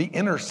of the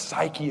inner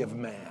psyche of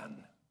man.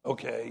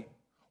 Okay,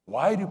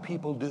 why do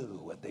people do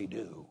what they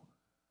do?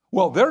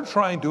 Well, they're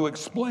trying to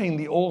explain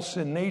the old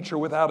sin nature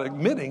without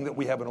admitting that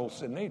we have an old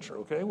sin nature.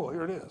 Okay, well,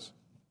 here it is.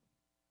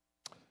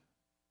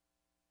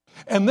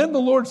 And then the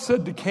Lord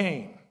said to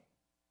Cain,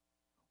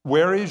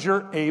 "Where is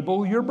your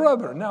Abel, your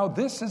brother?" Now,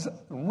 this is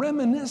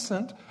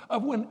reminiscent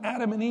of when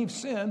Adam and Eve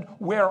sinned.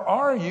 Where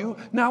are you?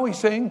 Now he's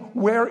saying,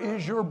 where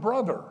is your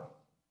brother?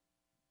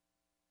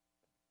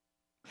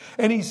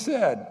 And he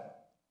said,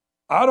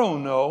 "I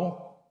don't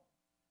know.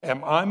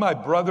 Am I my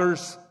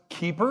brother's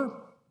keeper?"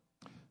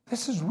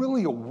 This is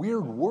really a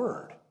weird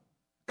word,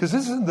 because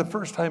this isn't the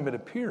first time it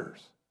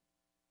appears.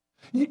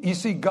 You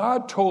see,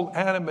 God told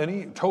Adam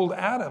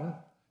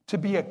to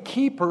be a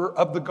keeper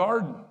of the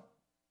garden,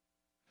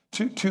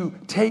 to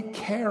take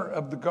care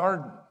of the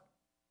garden.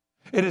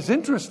 It is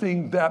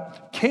interesting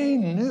that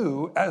Cain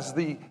knew, as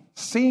the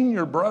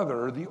senior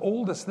brother, the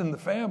oldest in the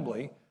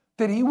family,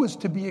 that he was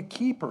to be a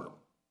keeper.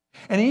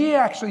 And he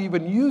actually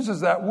even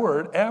uses that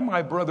word, "Am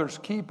I brother's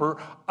keeper?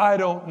 I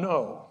don't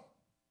know."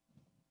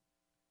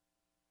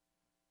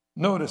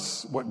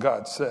 Notice what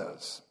God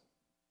says.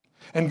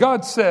 And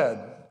God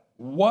said,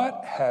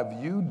 "What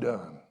have you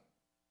done?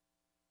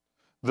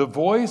 The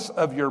voice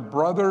of your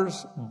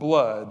brother's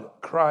blood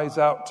cries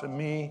out to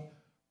me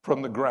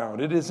from the ground."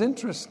 It is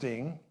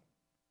interesting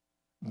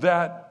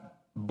that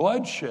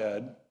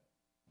bloodshed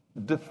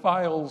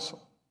defiles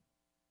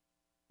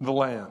the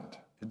land.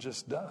 It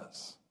just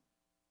does.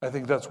 I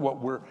think that's what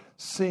we're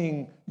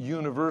seeing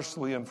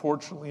universally,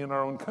 unfortunately, in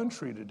our own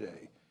country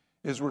today,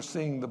 is we're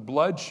seeing the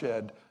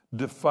bloodshed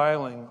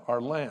defiling our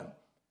land.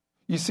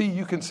 You see,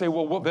 you can say,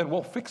 well, then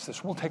we'll fix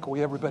this. We'll take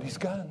away everybody's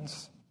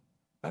guns.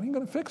 That ain't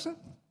going to fix it.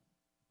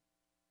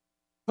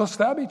 They'll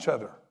stab each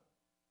other.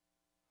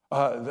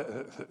 I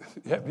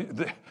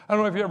don't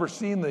know if you've ever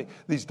seen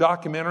these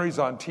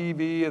documentaries on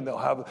TV, and they'll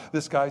have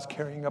this guy's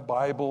carrying a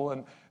Bible,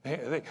 and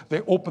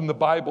they open the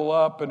Bible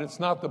up, and it's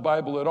not the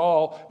Bible at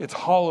all. It's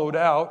hollowed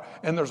out,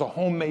 and there's a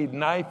homemade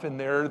knife in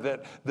there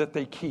that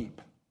they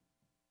keep.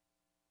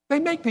 They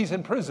make these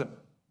in prison.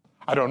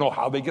 I don't know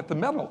how they get the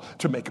metal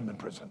to make them in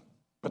prison,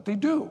 but they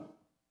do.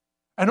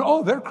 And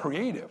they're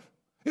creative.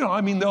 You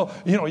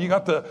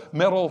got the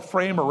metal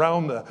frame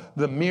around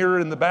the mirror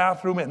in the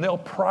bathroom, and they'll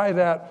pry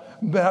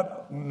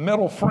that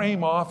metal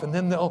frame off, and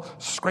then they'll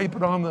scrape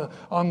it on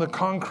the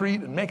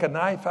concrete and make a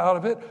knife out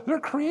of it. They're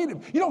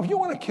creative. If you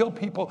want to kill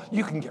people,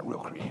 you can get real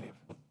creative.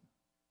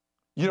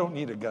 You don't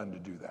need a gun to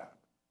do that.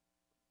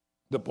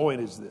 The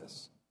point is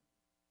this: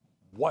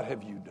 what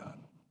have you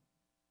done?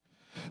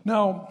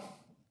 Now,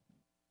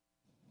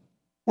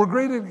 we're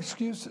great at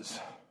excuses,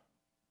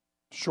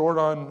 short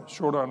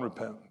on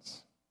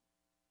repentance.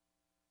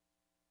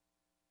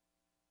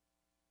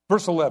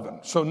 Verse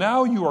 11, "So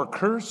now you are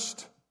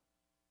cursed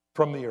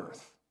from the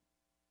earth,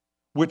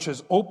 which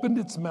has opened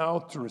its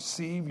mouth to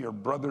receive your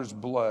brother's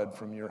blood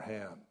from your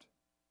hand.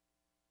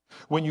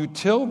 When you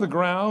till the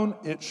ground,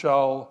 it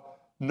shall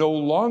no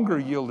longer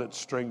yield its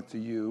strength to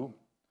you.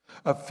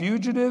 A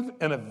fugitive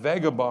and a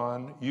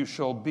vagabond you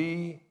shall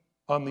be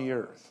on the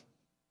earth."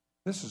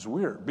 This is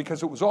weird,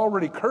 because it was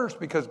already cursed,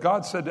 because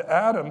God said to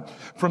Adam,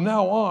 from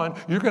now on,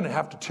 you're going to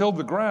have to till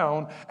the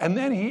ground. And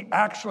then he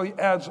actually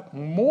adds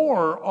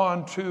more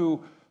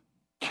onto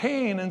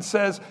Cain and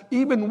says,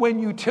 even when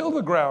you till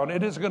the ground,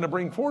 it isn't going to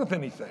bring forth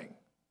anything.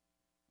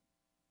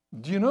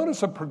 Do you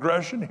notice a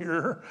progression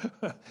here?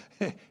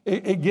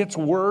 It gets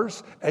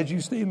worse as you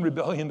stay in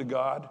rebellion to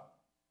God.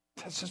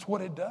 That's just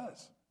what it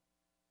does.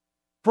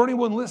 For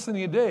anyone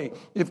listening today,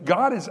 if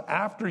God is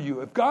after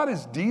you, if God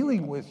is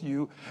dealing with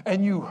you,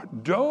 and you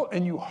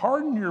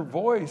harden your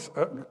voice,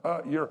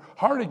 your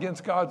heart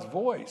against God's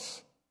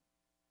voice,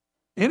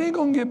 it ain't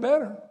going to get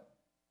better.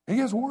 It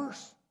gets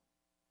worse.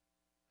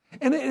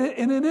 And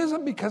it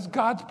isn't because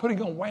God's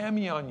putting a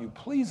whammy on you.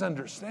 Please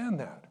understand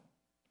that.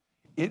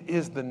 It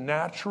is the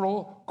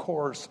natural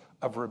course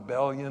of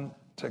rebellion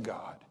to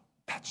God.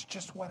 That's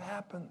just what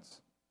happens.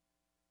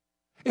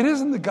 It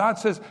isn't that God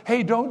says,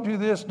 hey, don't do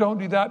this, don't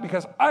do that,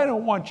 because I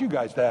don't want you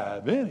guys to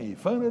have any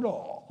fun at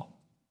all.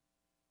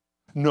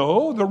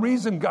 No, the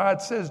reason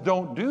God says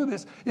don't do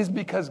this is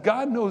because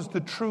God knows the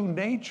true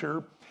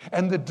nature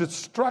and the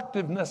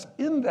destructiveness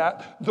in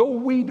that, though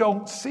we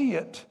don't see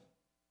it.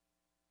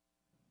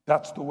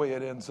 That's the way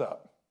it ends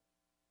up.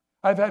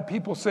 I've had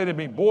people say to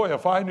me, boy,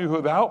 if I knew who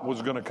that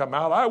was going to come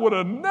out, I would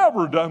have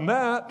never done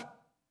that.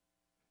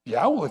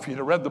 Yeah, well, if you'd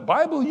have read the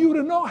Bible, you would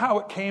have known how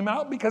it came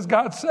out, because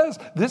God says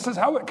this is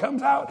how it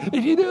comes out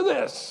if you do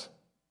this.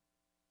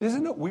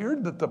 Isn't it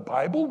weird that the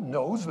Bible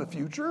knows the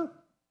future?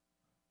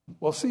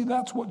 Well, see,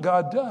 that's what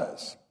God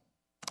does.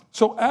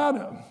 So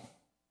Adam,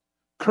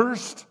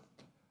 cursed,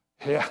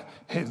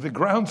 the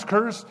ground's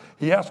cursed,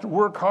 he has to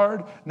work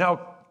hard.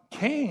 Now,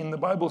 Cain, the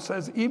Bible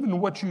says, even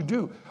what you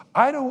do.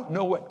 I don't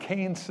know what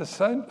Cain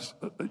sustained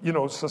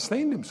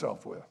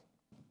himself with.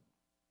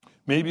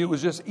 Maybe it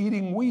was just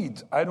eating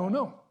weeds. I don't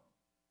know.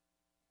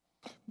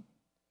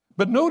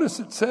 But notice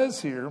it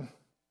says here,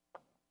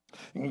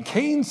 and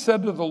Cain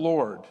said to the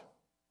Lord,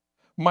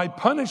 my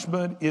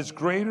punishment is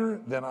greater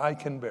than I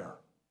can bear.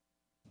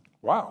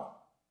 Wow.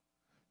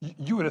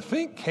 You would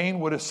think Cain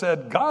would have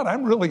said, God,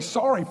 I'm really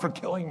sorry for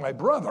killing my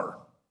brother.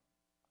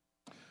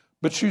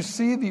 But you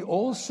see, the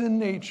old sin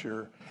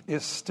nature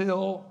is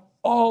still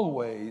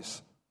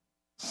always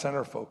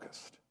center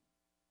focused.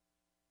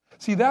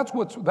 See, that's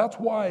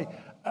why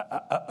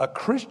a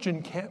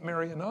Christian can't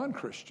marry a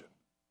non-Christian.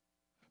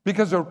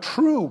 Because a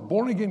true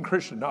born-again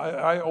Christian, now,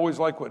 I always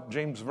like what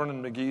James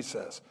Vernon McGee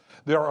says.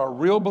 There are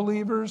real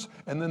believers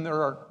and then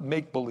there are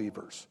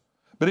make-believers.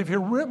 But if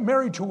you're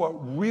married to a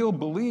real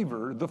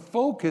believer, the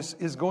focus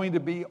is going to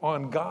be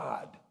on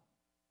God.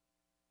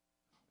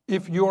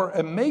 If you're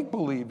a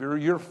make-believer,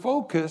 your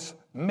focus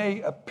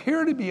may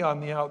appear to be on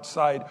the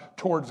outside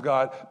towards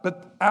God,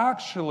 but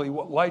actually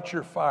what lights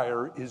your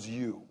fire is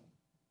you.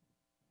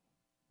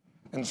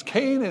 And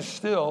Cain is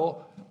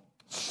still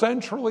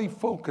centrally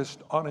focused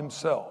on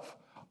himself.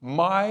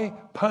 My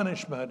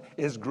punishment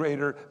is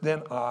greater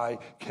than I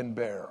can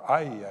bear.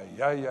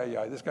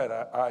 This guy had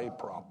an eye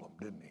problem,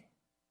 didn't he?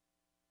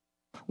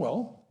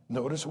 Well,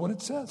 notice what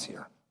it says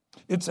here.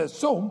 It says,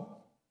 so,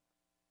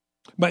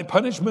 my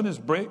punishment is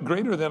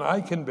greater than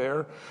I can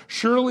bear.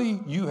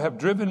 Surely you have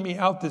driven me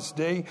out this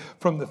day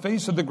from the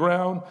face of the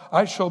ground.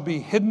 I shall be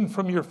hidden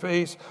from your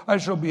face. I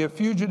shall be a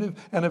fugitive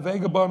and a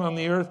vagabond on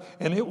the earth.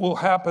 And it will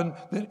happen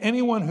that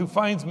anyone who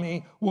finds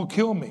me will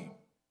kill me.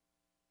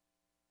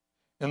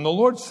 And the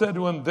Lord said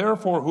to him,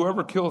 therefore,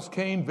 whoever kills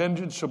Cain,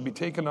 vengeance shall be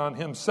taken on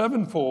him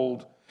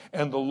sevenfold.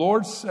 And the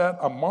Lord set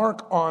a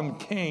mark on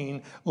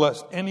Cain,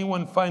 lest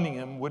anyone finding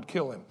him would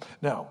kill him.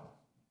 Now,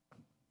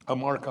 a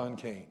mark on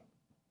Cain.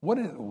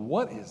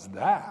 What is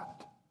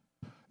that?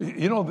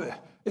 You know,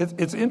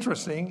 it's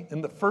interesting.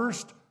 In the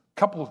first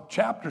couple of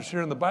chapters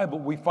here in the Bible,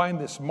 we find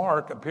this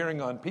mark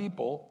appearing on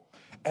people.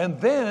 And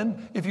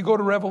then, if you go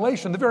to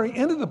Revelation, the very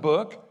end of the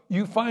book,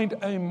 you find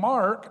a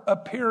mark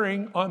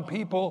appearing on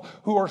people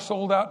who are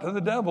sold out to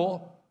the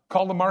devil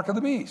called the mark of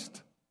the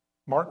beast.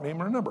 Mark, name,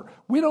 or number.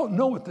 We don't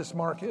know what this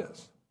mark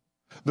is.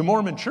 The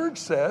Mormon Church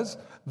says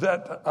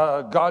that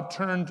God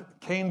turned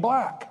Cain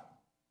black.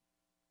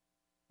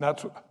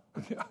 That's what...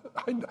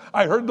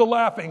 I heard the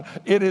laughing.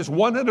 It is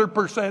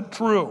 100%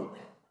 true.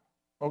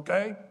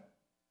 Okay?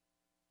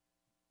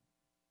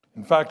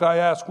 In fact, I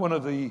asked one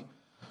of the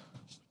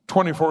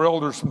 24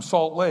 elders from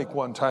Salt Lake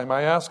one time.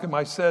 I asked him,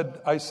 I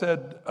said,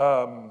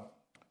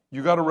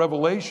 you got a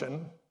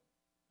revelation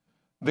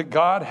that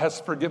God has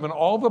forgiven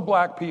all the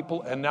black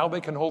people and now they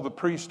can hold the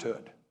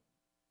priesthood.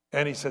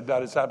 And he said,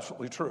 that is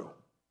absolutely true.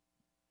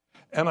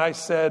 And I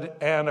said,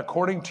 and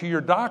according to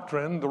your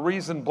doctrine, the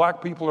reason black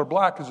people are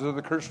black is they're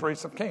the cursed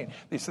race of Cain.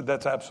 They said,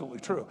 that's absolutely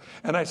true.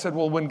 And I said,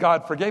 well, when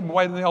God forgave them,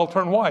 why didn't they all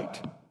turn white?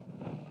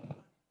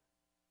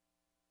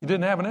 He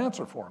didn't have an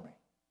answer for me.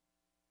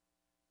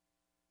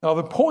 Now,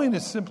 the point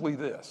is simply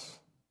this.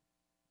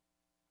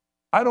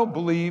 I don't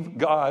believe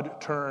God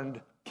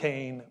turned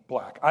Cain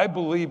black. I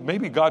believe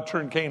maybe God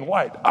turned Cain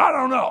white. I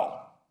don't know.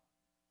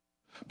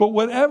 But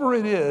whatever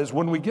it is,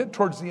 when we get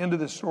towards the end of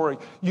this story,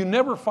 you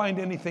never find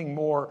anything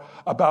more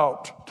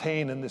about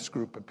Cain and this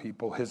group of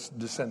people, his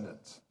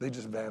descendants. They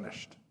just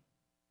vanished.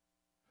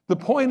 The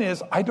point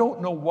is, I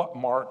don't know what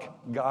mark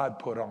God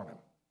put on him.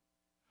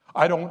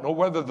 I don't know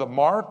whether the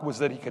mark was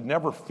that he could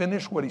never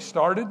finish what he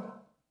started.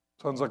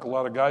 Sounds like a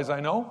lot of guys I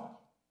know.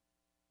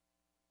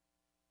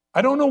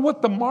 I don't know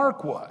what the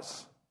mark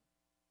was.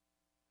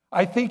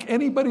 I think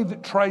anybody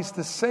that tries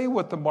to say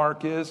what the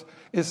mark is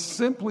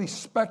simply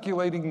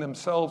speculating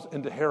themselves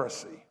into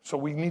heresy. So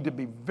we need to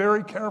be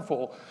very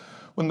careful.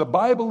 When the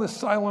Bible is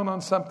silent on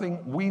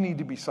something, we need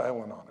to be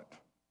silent on it.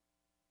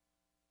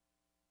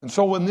 And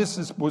so when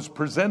this was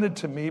presented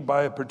to me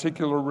by a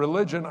particular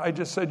religion, I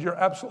just said, you're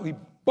absolutely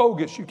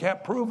bogus. You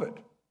can't prove it.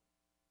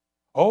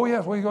 Oh,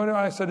 yes, what are you going to do?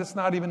 I said, it's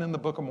not even in the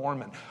Book of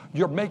Mormon.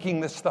 You're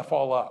making this stuff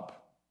all up.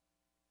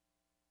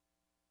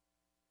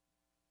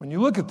 When you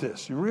look at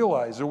this, you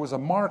realize there was a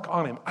mark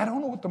on him. I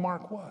don't know what the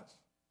mark was.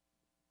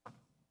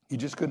 He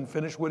just couldn't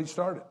finish what he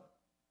started.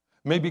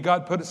 Maybe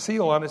God put a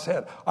seal on his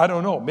head. I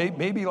don't know.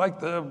 Maybe like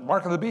the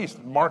mark of the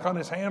beast, mark on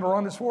his hand or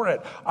on his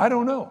forehead. I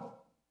don't know.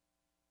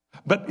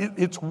 But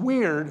it's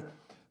weird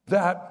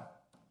that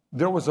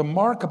there was a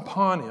mark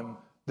upon him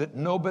that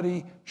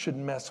nobody should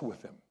mess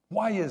with him.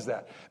 Why is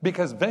that?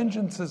 Because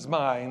vengeance is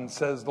mine,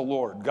 says the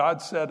Lord.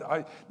 God said,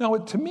 Now,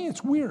 to me,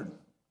 it's weird.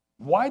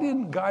 Why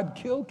didn't God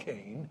kill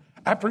Cain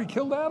after he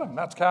killed Adam?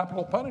 That's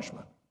capital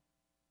punishment.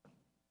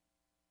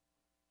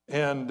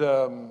 And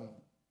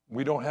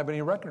we don't have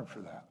any record for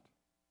that.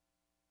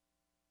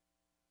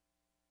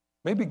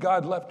 Maybe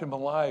God left him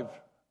alive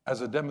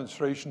as a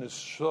demonstration to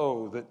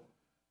show that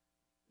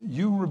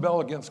you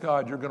rebel against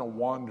God, you're going to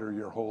wander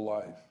your whole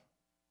life.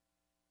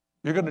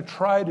 You're going to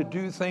try to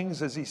do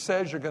things as he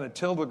says. You're going to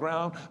till the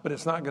ground, but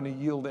it's not going to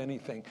yield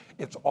anything.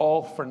 It's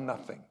all for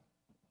nothing.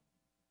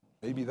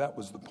 Maybe that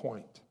was the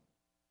point.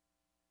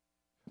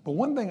 But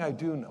one thing I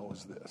do know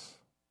is this.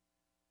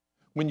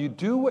 When you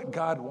do what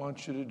God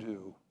wants you to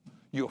do,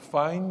 you'll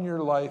find your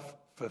life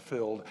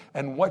fulfilled.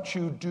 And what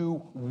you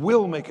do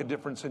will make a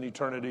difference in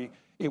eternity.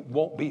 It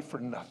won't be for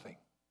nothing.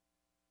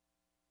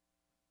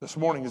 This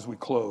morning as we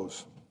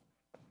close,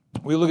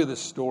 we look at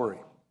this story.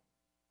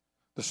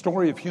 The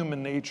story of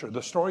human nature,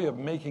 the story of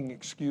making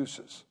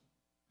excuses.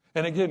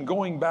 And again,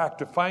 going back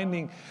to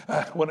finding,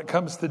 when it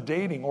comes to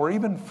dating, or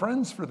even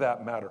friends for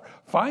that matter,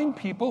 find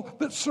people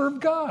that serve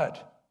God.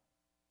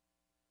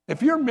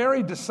 If you're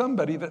married to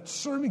somebody that's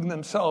serving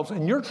themselves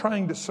and you're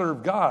trying to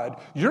serve God,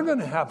 you're going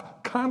to have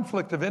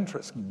conflict of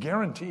interest,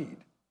 guaranteed.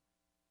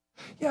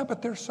 Yeah,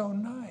 but they're so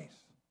nice.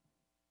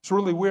 It's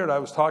really weird. I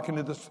was talking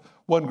to this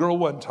one girl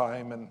one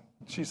time, and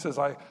she says,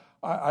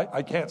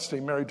 I can't stay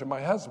married to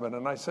my husband.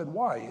 And I said,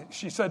 why?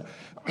 She said,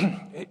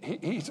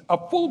 he's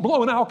a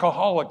full-blown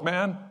alcoholic,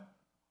 man.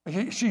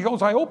 She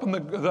goes, I open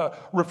the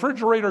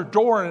refrigerator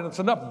door and it's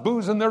enough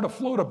booze in there to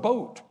float a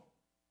boat.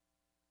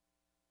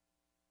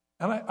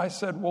 And I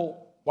said,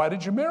 well, why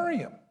did you marry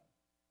him?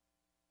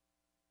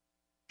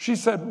 She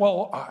said,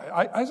 well,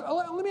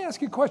 let me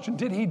ask you a question.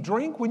 Did he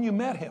drink when you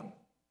met him?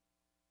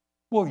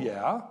 Well,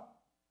 yeah.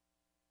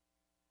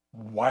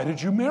 Why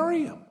did you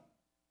marry him?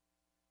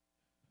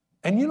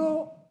 And you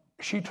know,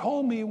 she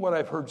told me what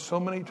I've heard so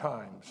many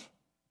times.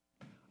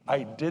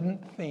 I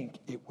didn't think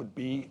it would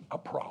be a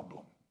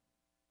problem.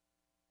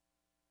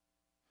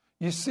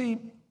 You see,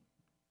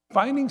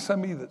 finding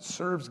somebody that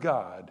serves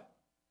God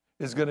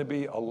is going to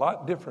be a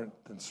lot different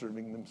than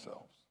serving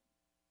themselves.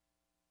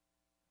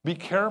 Be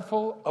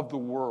careful of the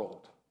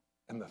world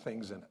and the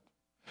things in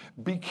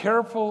it. Be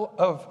careful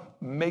of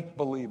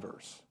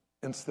make-believers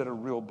instead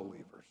of real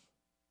believers.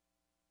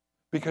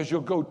 Because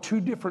you'll go two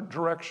different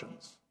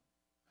directions.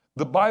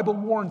 The Bible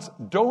warns,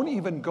 don't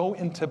even go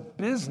into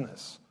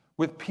business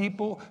with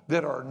people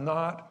that are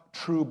not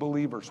true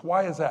believers.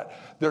 Why is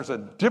that? There's a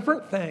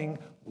different thing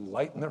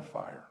lighting their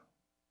fire.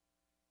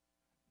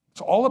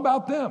 It's all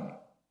about them.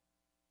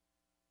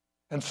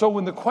 And so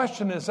when the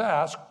question is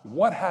asked,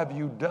 what have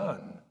you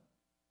done?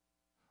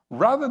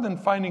 Rather than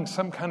finding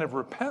some kind of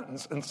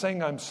repentance and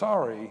saying, I'm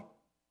sorry,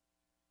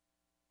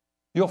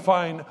 you'll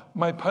find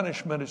my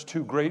punishment is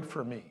too great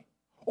for me.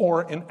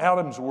 Or in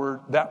Adam's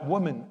word, that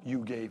woman you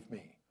gave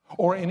me.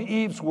 Or in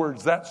Eve's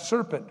words, that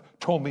serpent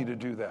told me to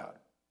do that.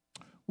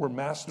 We're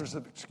masters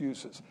of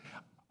excuses.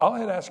 All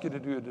I'd ask you to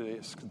do today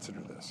is consider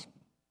this.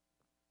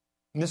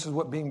 And this is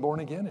what being born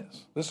again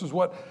is. This is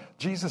what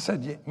Jesus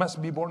said, you must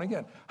be born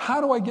again.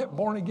 How do I get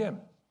born again?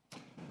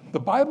 The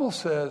Bible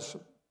says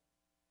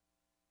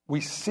we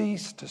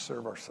cease to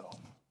serve ourselves.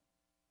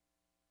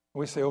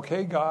 We say,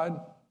 okay, God,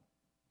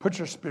 put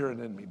your spirit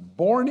in me.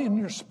 Born in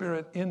your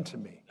spirit into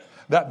me.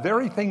 That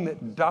very thing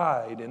that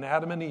died in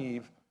Adam and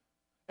Eve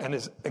and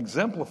is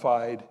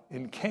exemplified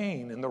in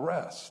Cain and the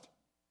rest.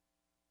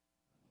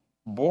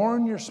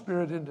 Born your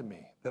spirit into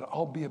me, that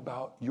I'll be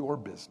about your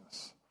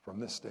business from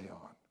this day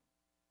on.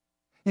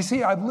 You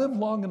see, I've lived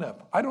long enough.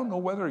 I don't know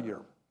whether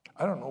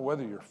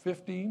you're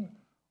 15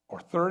 or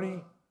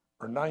 30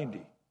 or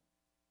 90.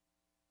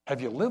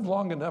 Have you lived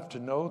long enough to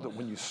know that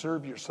when you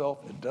serve yourself,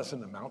 it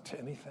doesn't amount to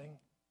anything?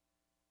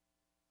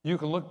 You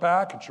can look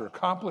back at your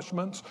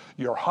accomplishments,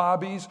 your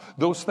hobbies,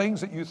 those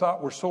things that you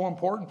thought were so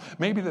important,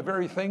 maybe the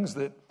very things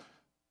that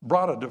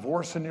brought a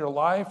divorce in your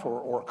life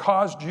or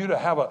caused you to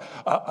have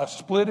a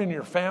split in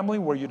your family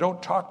where you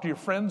don't talk to your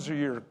friends or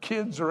your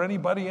kids or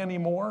anybody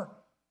anymore.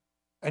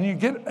 And you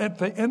get at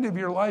the end of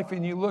your life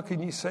and you look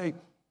and you say,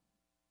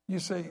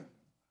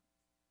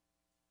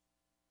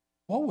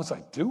 what was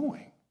I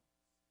doing?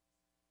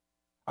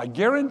 I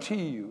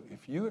guarantee you,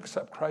 if you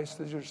accept Christ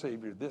as your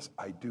Savior, this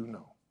I do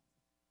know.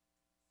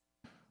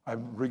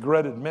 I've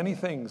regretted many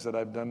things that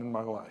I've done in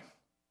my life.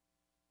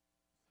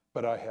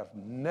 But I have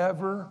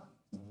never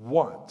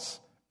once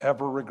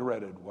ever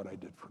regretted what I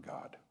did for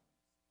God.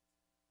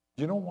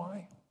 Do you know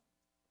why?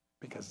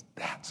 Because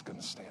that's going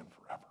to stand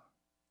forever.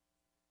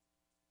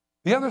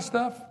 The other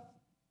stuff,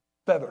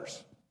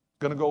 feathers,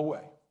 going to go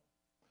away.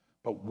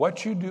 But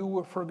what you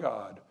do for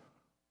God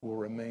will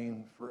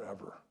remain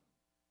forever.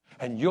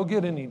 And you'll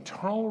get an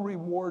eternal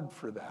reward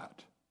for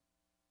that.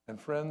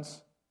 And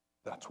friends,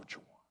 that's what you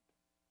want.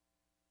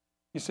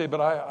 You say,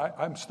 but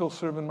I'm still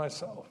serving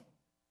myself.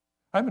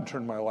 I haven't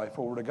turned my life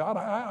over to God.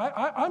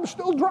 I'm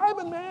still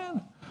driving,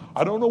 man.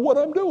 I don't know what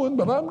I'm doing,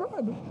 but I'm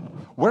driving.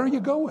 Where are you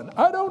going?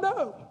 I don't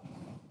know.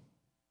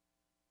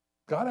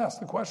 God asks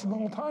the question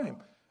all the time.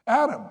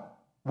 Adam,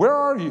 where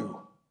are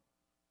you?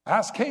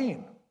 Ask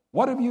Cain,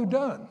 what have you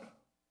done?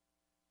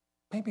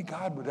 Maybe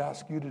God would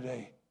ask you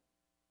today,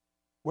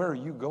 where are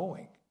you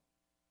going?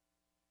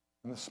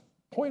 And the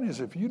point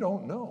is, if you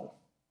don't know,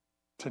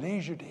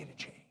 today's your day to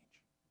change.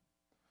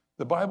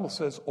 The Bible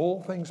says,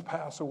 old things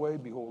pass away,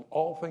 behold,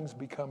 all things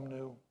become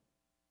new.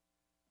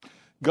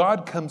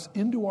 God comes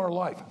into our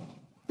life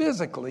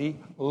physically,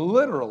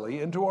 literally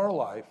into our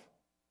life,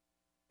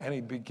 and he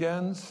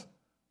begins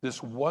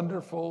this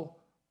wonderful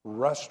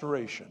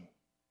restoration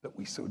that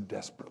we so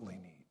desperately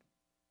need.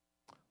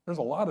 There's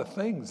a lot of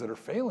things that are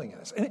failing in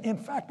us. And in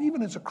fact,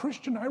 even as a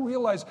Christian, I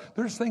realize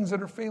there's things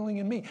that are failing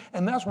in me.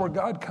 And that's where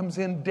God comes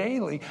in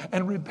daily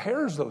and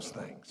repairs those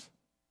things.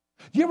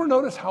 Do you ever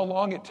notice how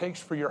long it takes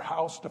for your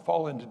house to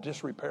fall into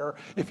disrepair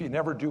if you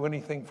never do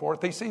anything for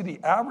it? They say the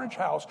average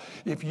house,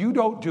 if you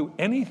don't do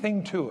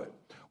anything to it,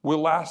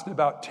 will last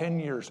about 10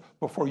 years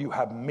before you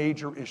have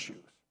major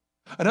issues.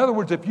 In other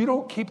words, if you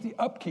don't keep the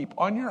upkeep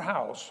on your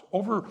house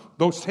over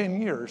those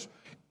 10 years,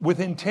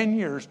 within 10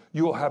 years,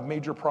 you will have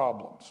major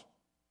problems.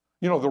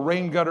 You know, the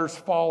rain gutters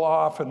fall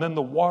off, and then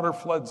the water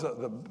floods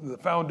the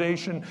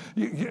foundation.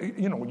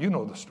 You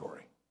know the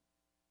story.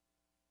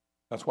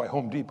 That's why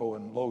Home Depot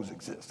and Lowe's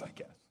exist, I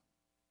guess.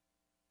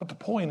 But the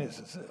point is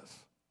this.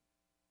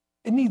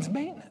 It needs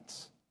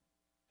maintenance.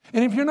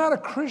 And if you're not a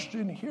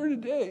Christian here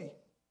today,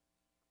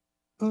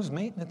 who's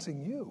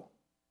maintaining you?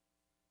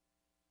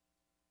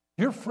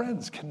 Your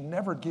friends can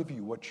never give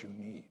you what you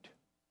need.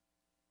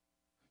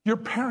 Your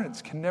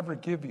parents can never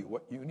give you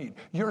what you need.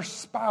 Your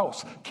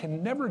spouse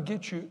can never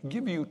give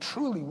you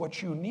truly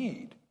what you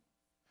need.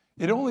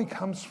 It only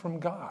comes from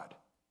God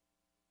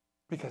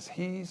because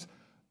He's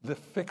the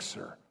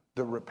fixer,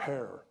 the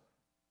repairer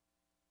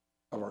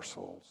of our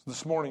souls.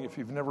 This morning, if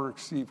you've never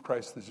received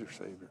Christ as your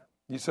Savior,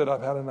 you said,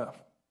 I've had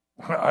enough.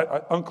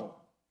 Uncle,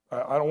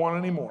 I don't want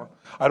any more.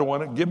 I don't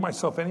want to give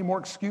myself any more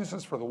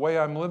excuses for the way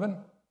I'm living.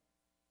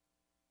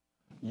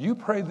 You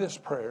pray this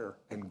prayer,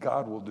 and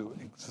God will do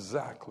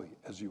exactly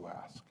as you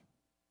ask.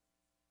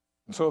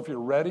 And so if you're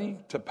ready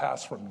to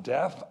pass from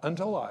death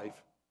unto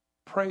life,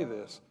 pray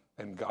this,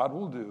 and God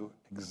will do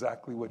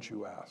exactly what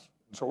you ask.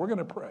 And so we're going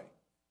to pray.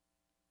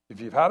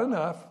 If you've had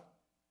enough,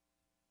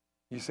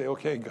 you say,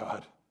 okay,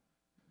 God,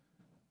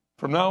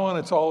 from now on,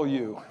 it's all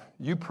you.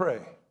 You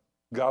pray.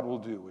 God will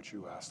do what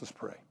you ask. Let's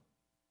pray.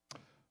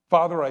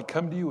 Father, I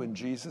come to you in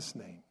Jesus'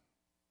 name.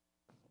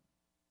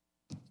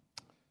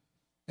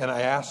 And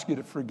I ask you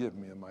to forgive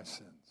me of my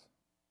sins.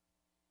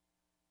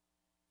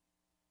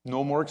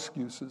 No more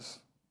excuses.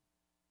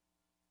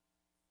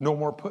 No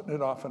more putting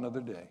it off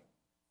another day.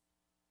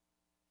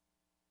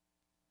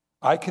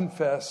 I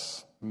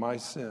confess my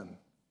sin,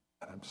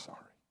 and I'm sorry.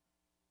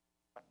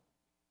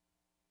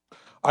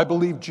 I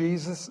believe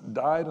Jesus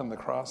died on the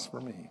cross for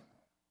me,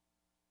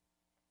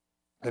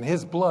 and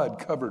His blood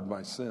covered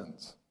my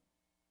sins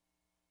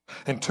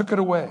and took it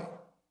away.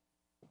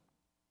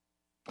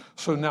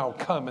 So now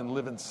come and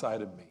live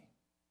inside of me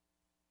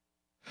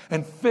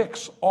and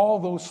fix all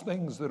those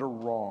things that are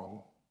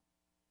wrong,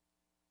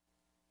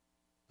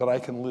 that I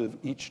can live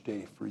each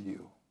day for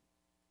you.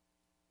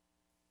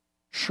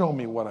 Show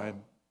me what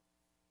I'm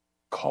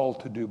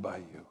called to do by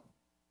you.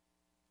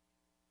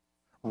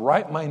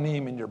 Write my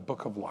name in your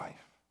book of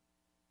life.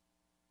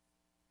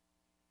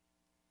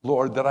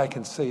 Lord, that I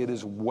can say it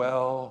is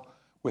well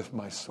with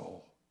my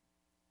soul.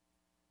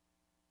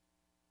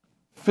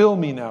 Fill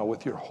me now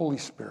with your Holy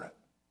Spirit.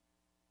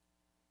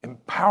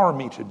 Empower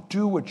me to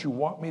do what you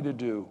want me to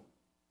do.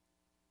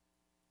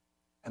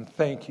 And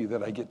thank you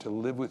that I get to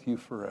live with you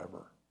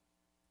forever.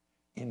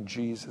 In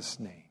Jesus'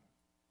 name,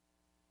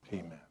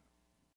 amen.